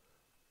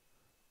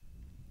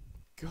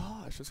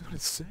 Gosh, I was gonna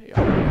say.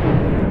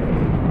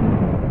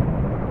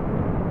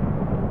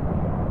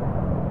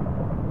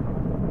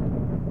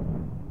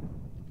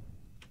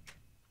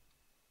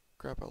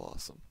 Crap, I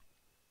lost them.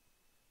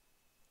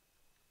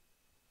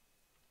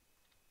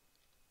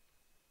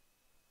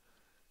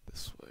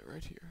 This way,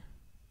 right here.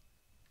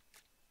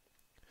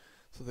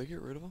 So they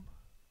get rid of them?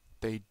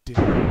 They did.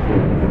 How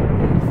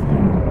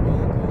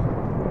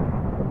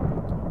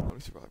many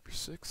survivors?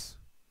 6?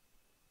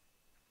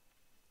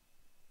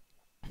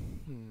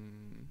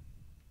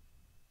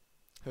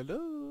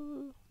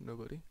 Hello?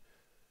 Nobody.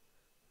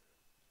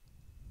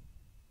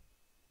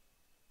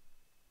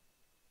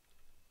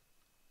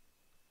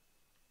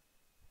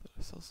 Thought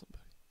I saw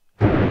somebody.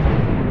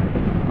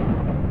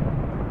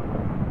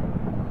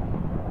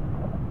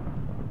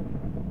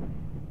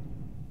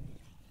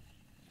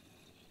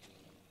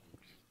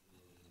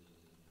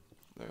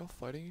 They're all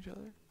fighting each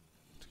other?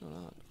 What's going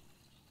on?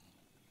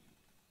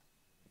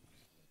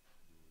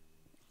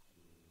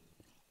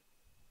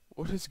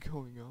 What is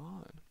going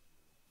on?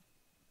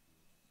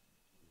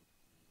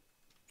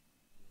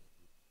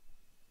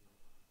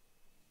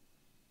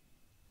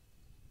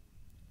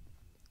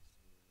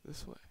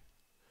 This way.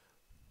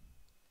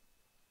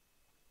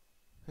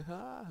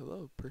 Haha,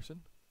 hello,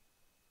 person.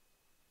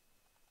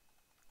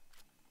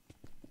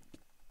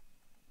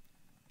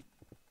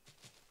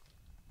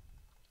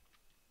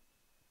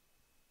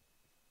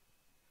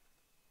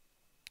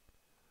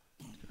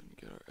 Gonna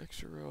get our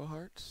extra row of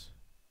hearts.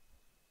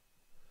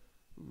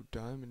 Ooh,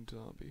 diamond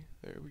zombie.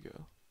 There we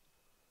go.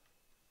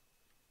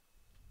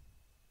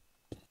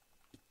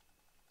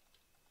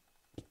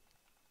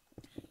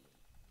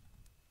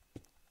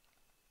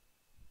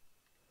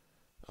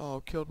 Oh,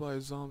 killed by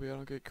a zombie. I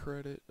don't get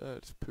credit.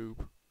 That's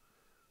poop.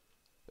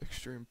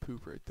 Extreme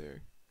poop right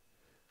there.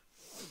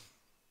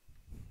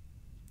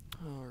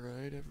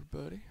 Alright,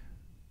 everybody.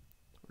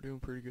 We're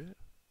doing pretty good.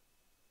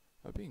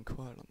 I'm being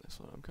quiet on this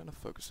one. I'm kind of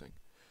focusing.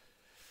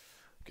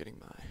 Getting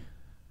my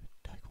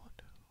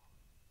taekwondo.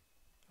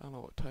 I don't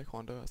know what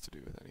taekwondo has to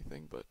do with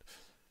anything, but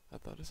I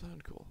thought it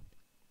sounded cool.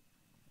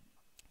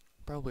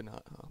 Probably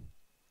not, huh?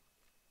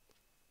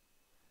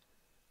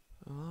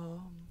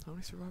 How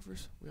many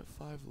survivors? We have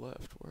 5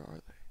 left. Where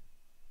are they?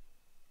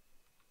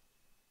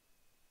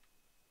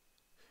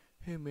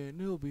 Hey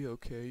man, it'll be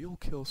okay. You'll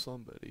kill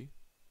somebody.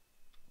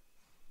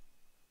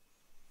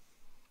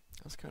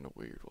 That's kind of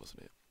weird,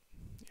 wasn't it?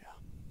 Yeah.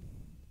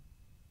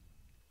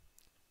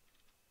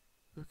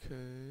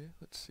 Okay,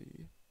 let's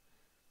see.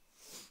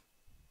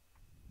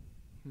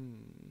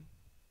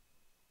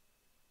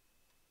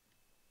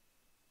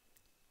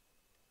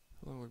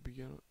 How long have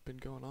we been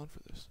going on for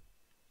this?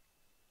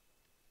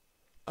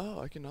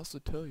 Oh, I can also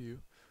tell you,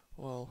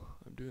 while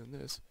I'm doing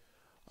this,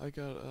 I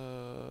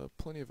got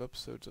plenty of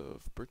episodes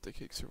of Birthday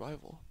Cake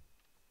Survival.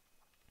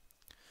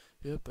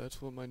 Yep,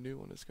 that's what my new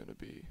one is gonna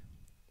be.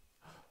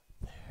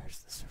 There's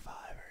the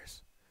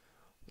survivors.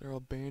 They're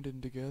all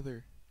banded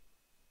together.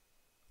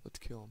 Let's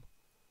kill them.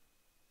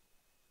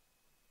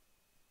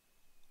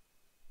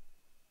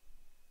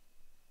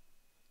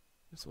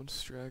 This one's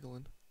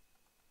straggling.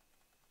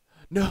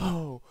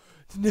 No!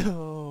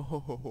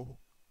 No!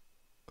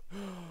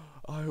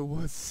 I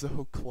was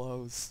so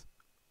close.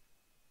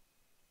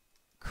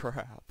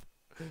 Crap.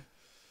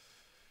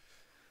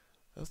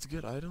 That's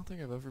good. I don't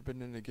think I've ever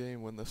been in a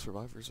game when the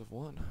survivors have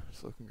won.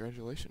 So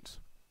congratulations.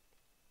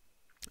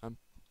 I'm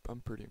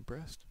pretty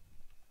impressed.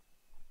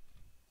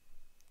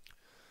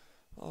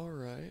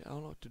 Alright, I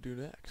don't know what to do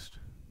next.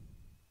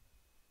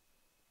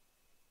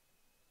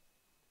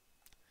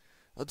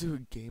 I'll do a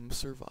game of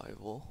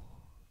survival.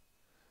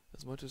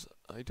 As much as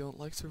I don't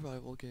like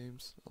survival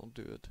games, I'll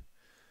do it.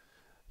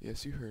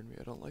 Yes, you heard me.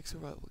 I don't like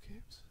survival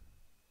games.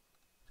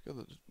 Let's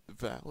go to the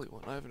Valley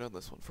one. I haven't done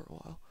this one for a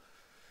while.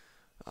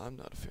 I'm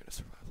not a fan of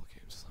survival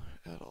games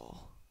at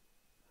all.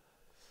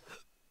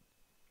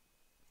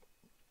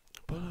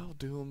 But I'll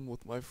do them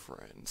with my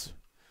friends.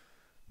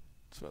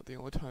 It's about the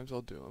only times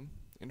I'll do them.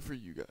 And for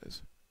you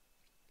guys.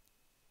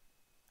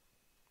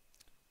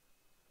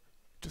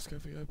 Just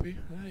got VIP?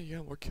 You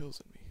got more kills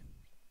than me.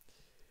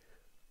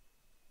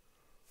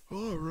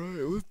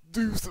 Alright, let's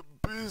do some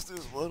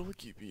business. Why do I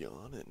keep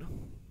yawning?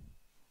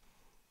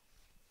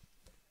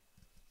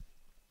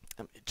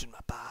 I'm itching my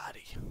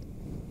body.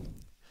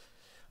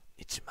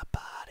 Itching my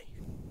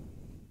body.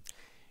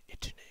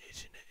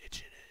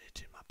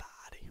 itching my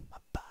body,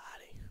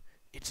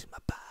 itching my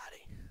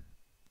body.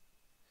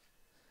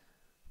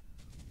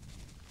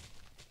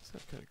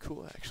 Sounds kind of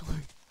cool,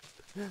 actually.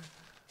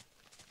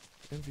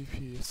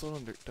 MVP, I still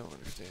don't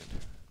understand.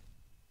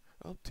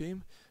 Oh,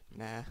 team?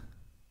 Nah.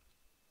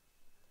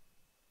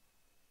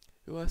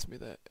 Who asked me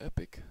that?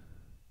 Epic?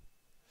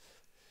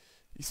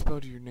 You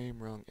spelled your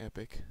name wrong,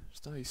 Epic.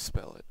 That's not how you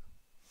spell it.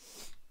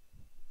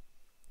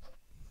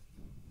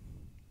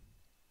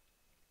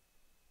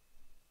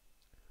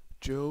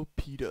 Joe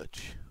P.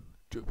 Dutch.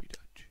 Joe P.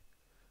 Dutch.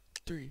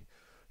 3,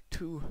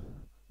 2,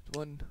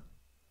 1,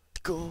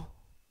 go!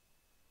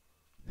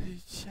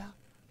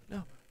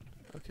 No.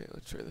 Okay,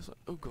 let's try this one.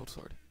 Oh, gold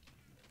sword.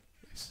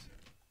 Nice.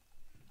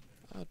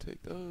 I'll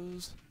take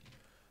those.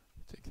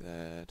 Take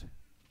that.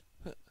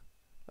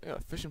 I got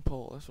a fishing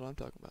pole. That's what I'm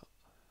talking about.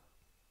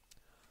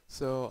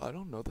 So, I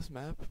don't know this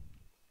map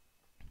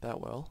that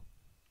well.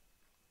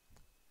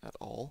 At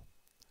all.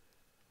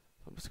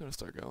 So I'm just gonna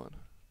start going.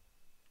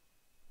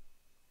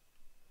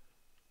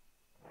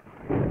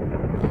 I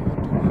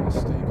won't do my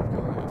mistake of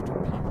going after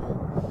people.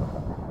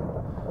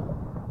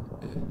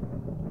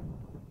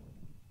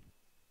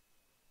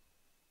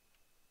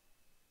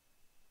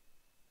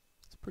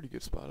 It's a pretty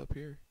good spot up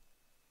here.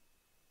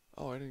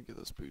 Oh, I didn't get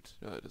those boots.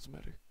 No, it doesn't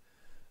matter.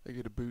 I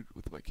get a boot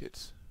with my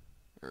kits.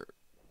 Or,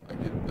 I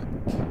get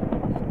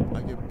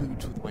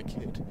boots with my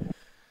kit.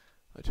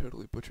 I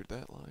totally butchered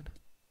that line.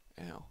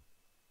 Ow.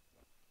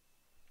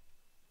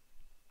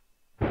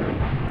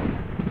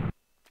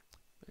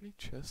 Any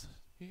chests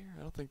here?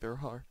 I don't think there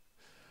are.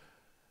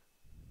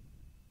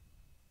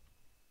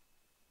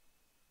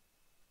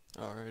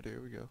 Alright,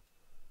 here we go.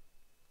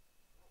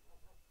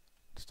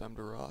 It's time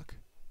to rock.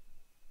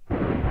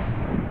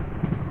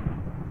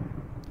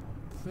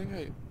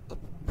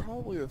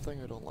 Probably the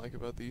thing I don't like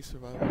about these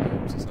survival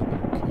games is that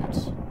they're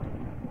kids.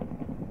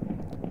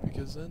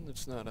 Because then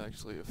it's not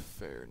actually a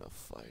fair enough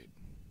fight.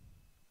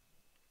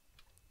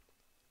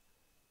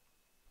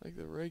 Like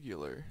the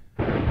regular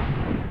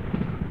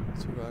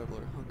survival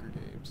or Hunger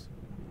Games.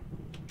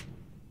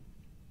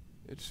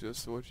 It's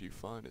just what you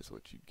find is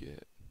what you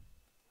get.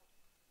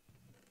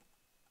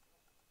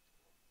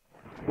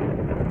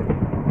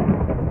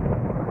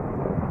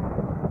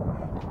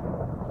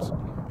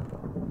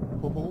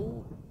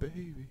 Oh,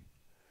 baby.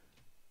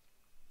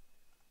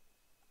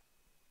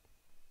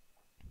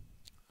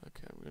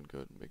 Okay, I'm gonna go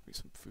ahead and make me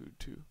some food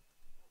too.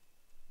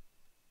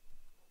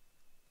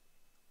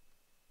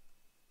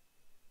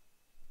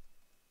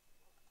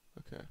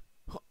 Okay.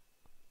 Huh.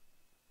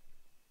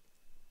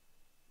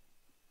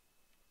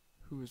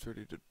 Who is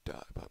ready to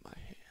die by my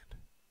hand?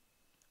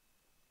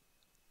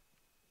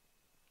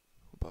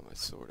 By my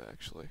sword,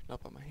 actually.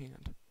 Not by my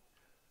hand.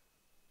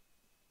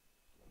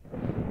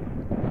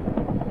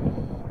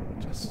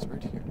 Just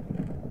right here.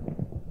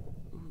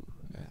 Ooh,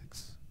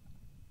 axe.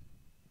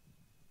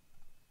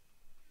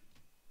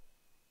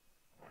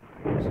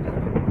 Just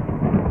gotta put a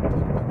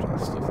bunch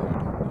of stuff that I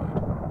don't need.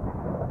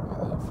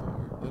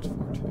 That's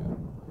 4 too.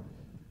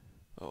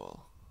 Oh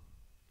well.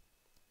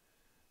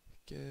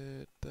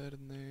 Get that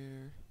in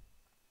there.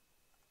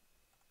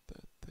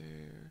 That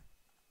there.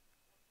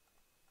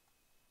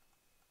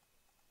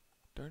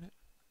 Darn it.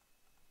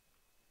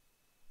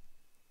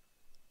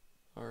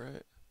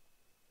 Alright.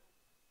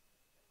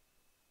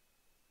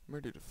 I'm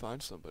ready to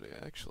find somebody,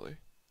 actually.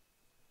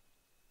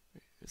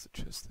 Wait, there's a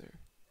chest there.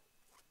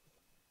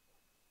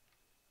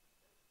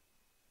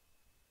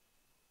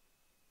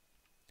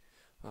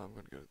 Oh, I'm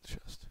gonna go to the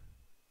chest.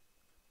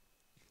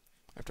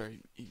 After I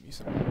eat me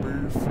some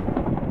beef.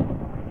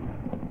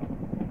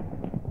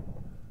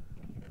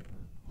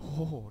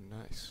 Oh,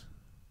 nice.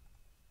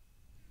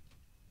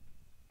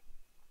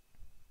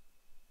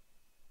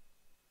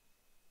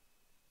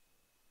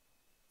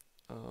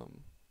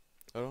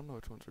 I don't know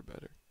which ones are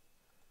better.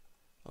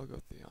 I'll go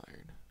with the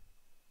iron.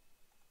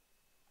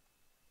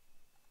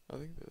 I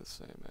think they're the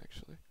same,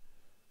 actually.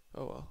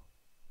 Oh well.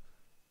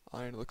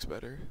 Iron looks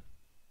better.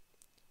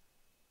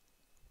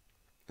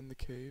 In the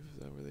cave, is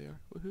that where they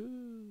are?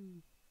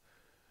 Woohoo!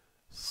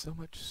 So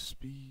much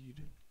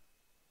speed.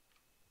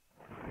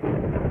 Are they on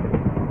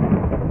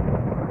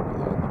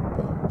the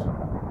boat?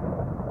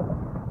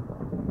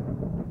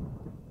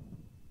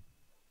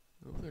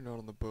 No, they're not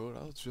on the boat.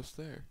 I was just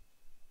there.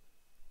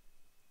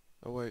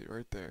 Oh wait,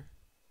 right there.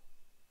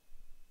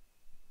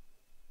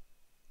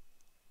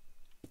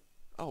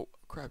 Oh,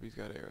 crap, he's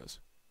got arrows.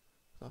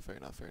 Not fair,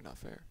 not fair, not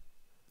fair.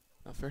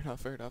 Not fair, not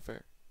fair, not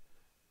fair.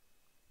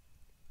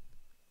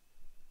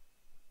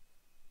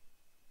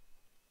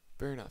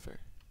 Very not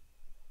fair.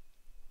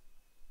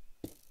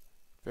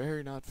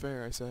 Very not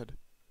fair, I said.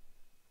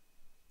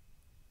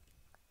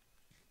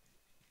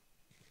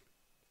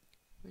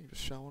 I think you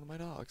just shot one of my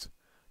dogs.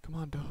 Come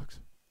on, dogs.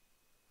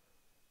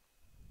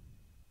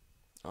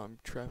 Oh, I'm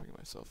trapping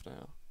myself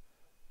now.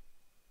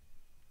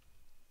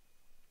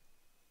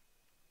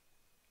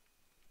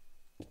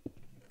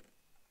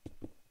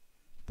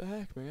 The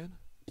heck, man?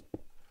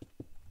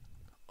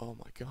 Oh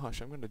my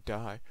gosh, I'm gonna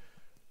die.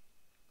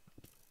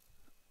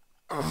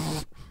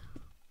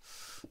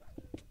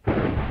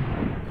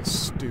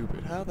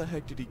 stupid. How the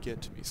heck did he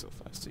get to me so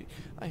fast? See,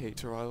 I hate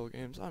survival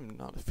games. I'm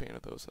not a fan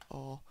of those at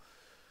all.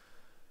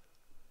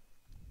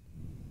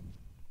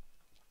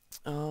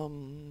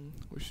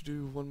 We should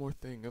do one more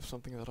thing of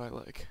something that I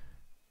like.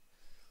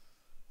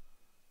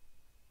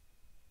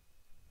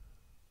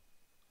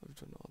 I've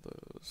done all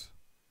those.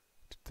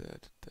 Did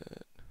that.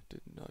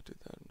 Did not do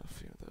that. I'm not a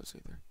fan of those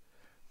either.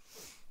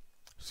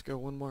 Let's go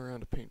one more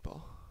round of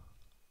paintball.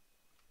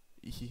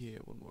 Yeah,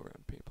 one more round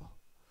of paintball.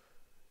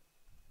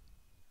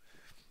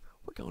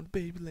 We're going to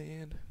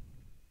Babyland.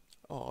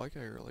 Oh, I got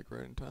here like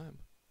right in time.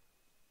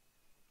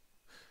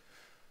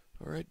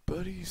 Alright,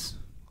 buddies.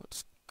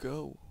 Let's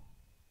go.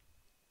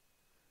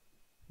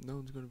 No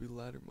one's gonna be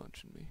ladder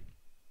munching me.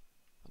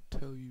 I'll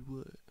tell you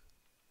what.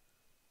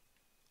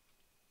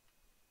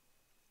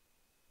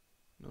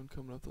 No one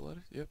coming up the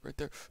ladder? Yep, right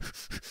there.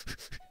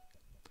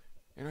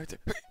 And right there.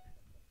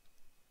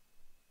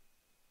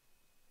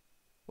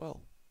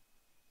 Well.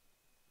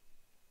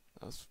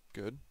 That's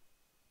good.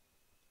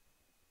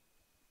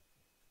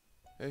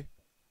 Hey.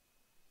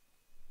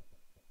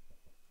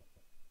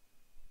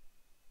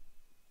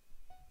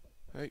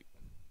 Hey.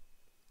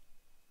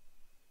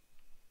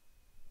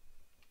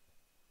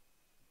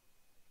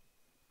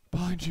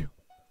 Behind you.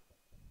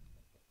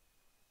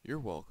 You're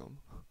welcome.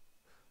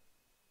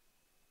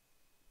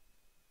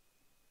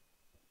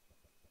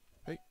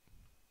 Hey.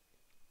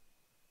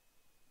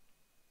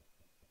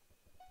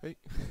 Hey.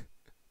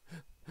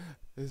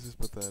 This is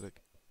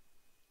pathetic.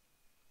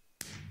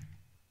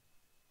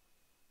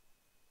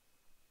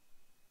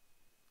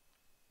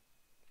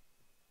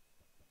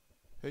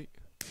 Hey.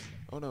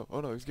 Oh no,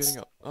 he's getting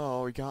up.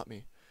 Oh, he got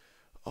me.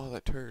 Oh,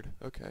 that turd.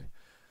 Okay.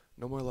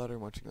 No more ladder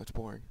munching, that's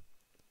boring.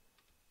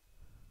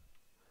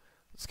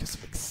 Let's get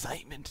some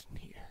excitement in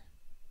here.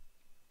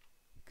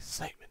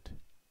 Excitement.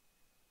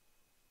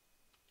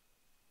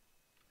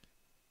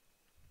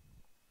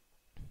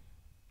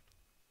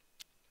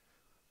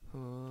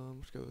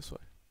 Let's go this way.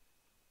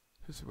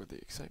 This is where the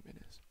excitement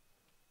is.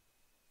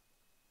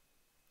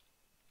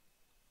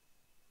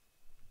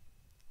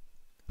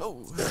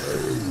 Oh!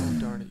 Oh,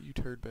 darn it, you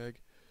turd bag.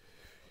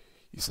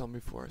 You saw me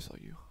before I saw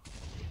you.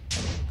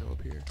 I'll go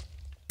up here.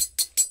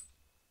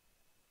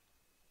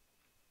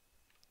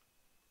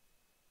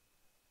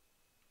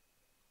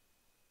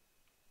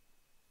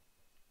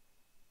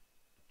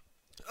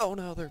 Oh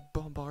no, they're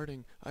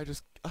bombarding. I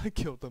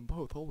killed them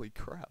both. Holy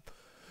crap.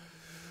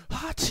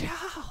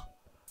 Hacha!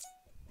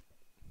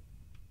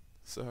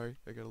 Sorry,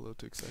 I got a little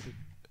too excited.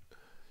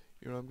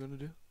 You know what I'm gonna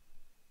do?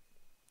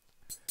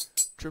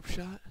 Trip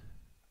shot.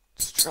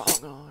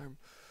 Strong arm.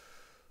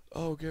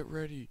 Oh, get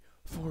ready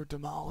for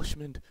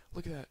demolishment.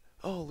 Look at that.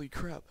 Holy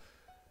crap.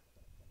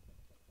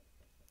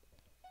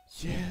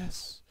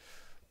 Yes.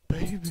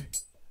 Baby.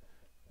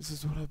 This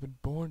is what I've been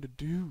born to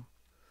do.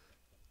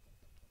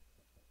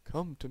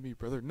 Come to me,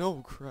 brother.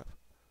 No, crap.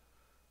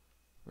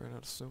 Ran out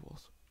of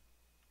snowballs.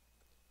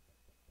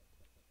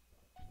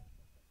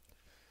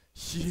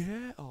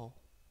 Yeah. Oh.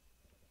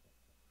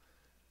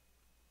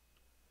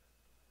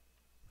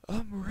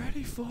 I'm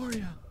ready for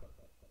you.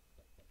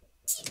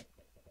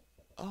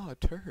 Oh, a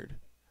turd.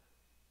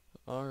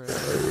 Alright. Well,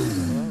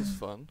 that was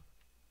fun.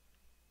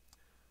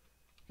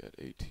 Got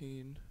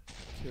 18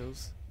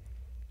 kills.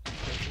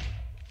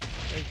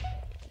 Hey.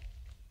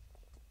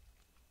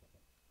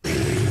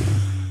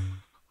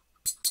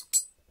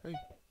 Hey.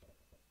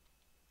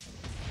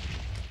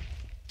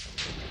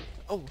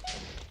 Oh.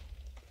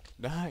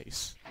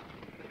 Nice.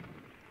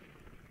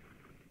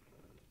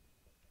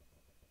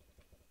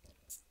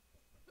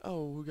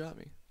 Oh, who got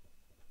me?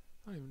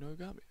 I don't even know who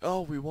got me.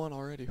 Oh, we won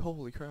already.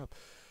 Holy crap.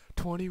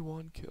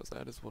 21 kills.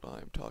 That is what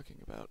I'm talking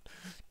about.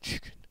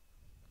 Chicken.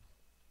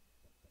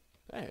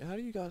 Hey, how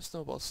do you got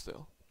snowballs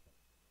still?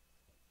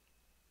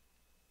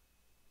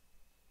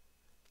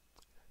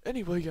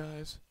 Anyway,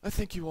 guys, I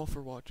thank you all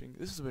for watching.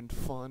 This has been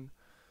fun.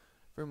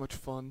 Very much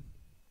fun.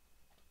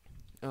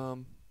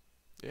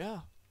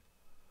 Yeah.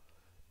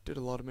 Did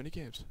a lot of mini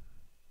games.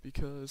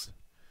 Because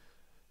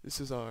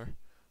this is our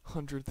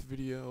 100th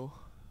video.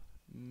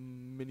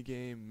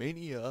 Minigame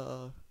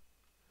Mania.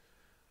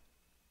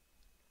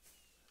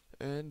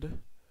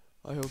 And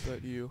I hope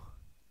that you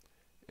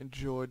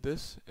enjoyed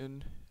this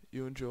and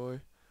you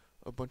enjoy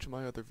a bunch of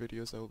my other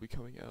videos that will be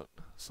coming out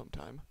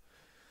sometime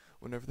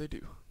whenever they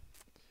do.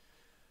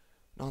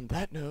 And on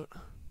that note,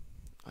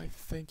 I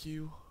thank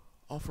you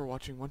all for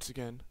watching once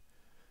again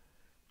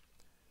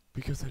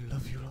because I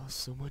love you all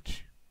so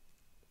much.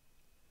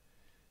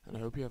 And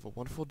I hope you have a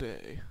wonderful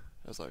day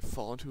as I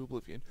fall into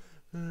oblivion.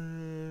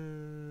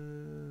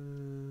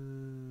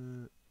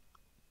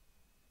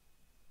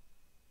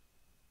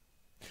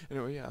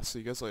 Anyway, yeah, see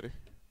you guys later.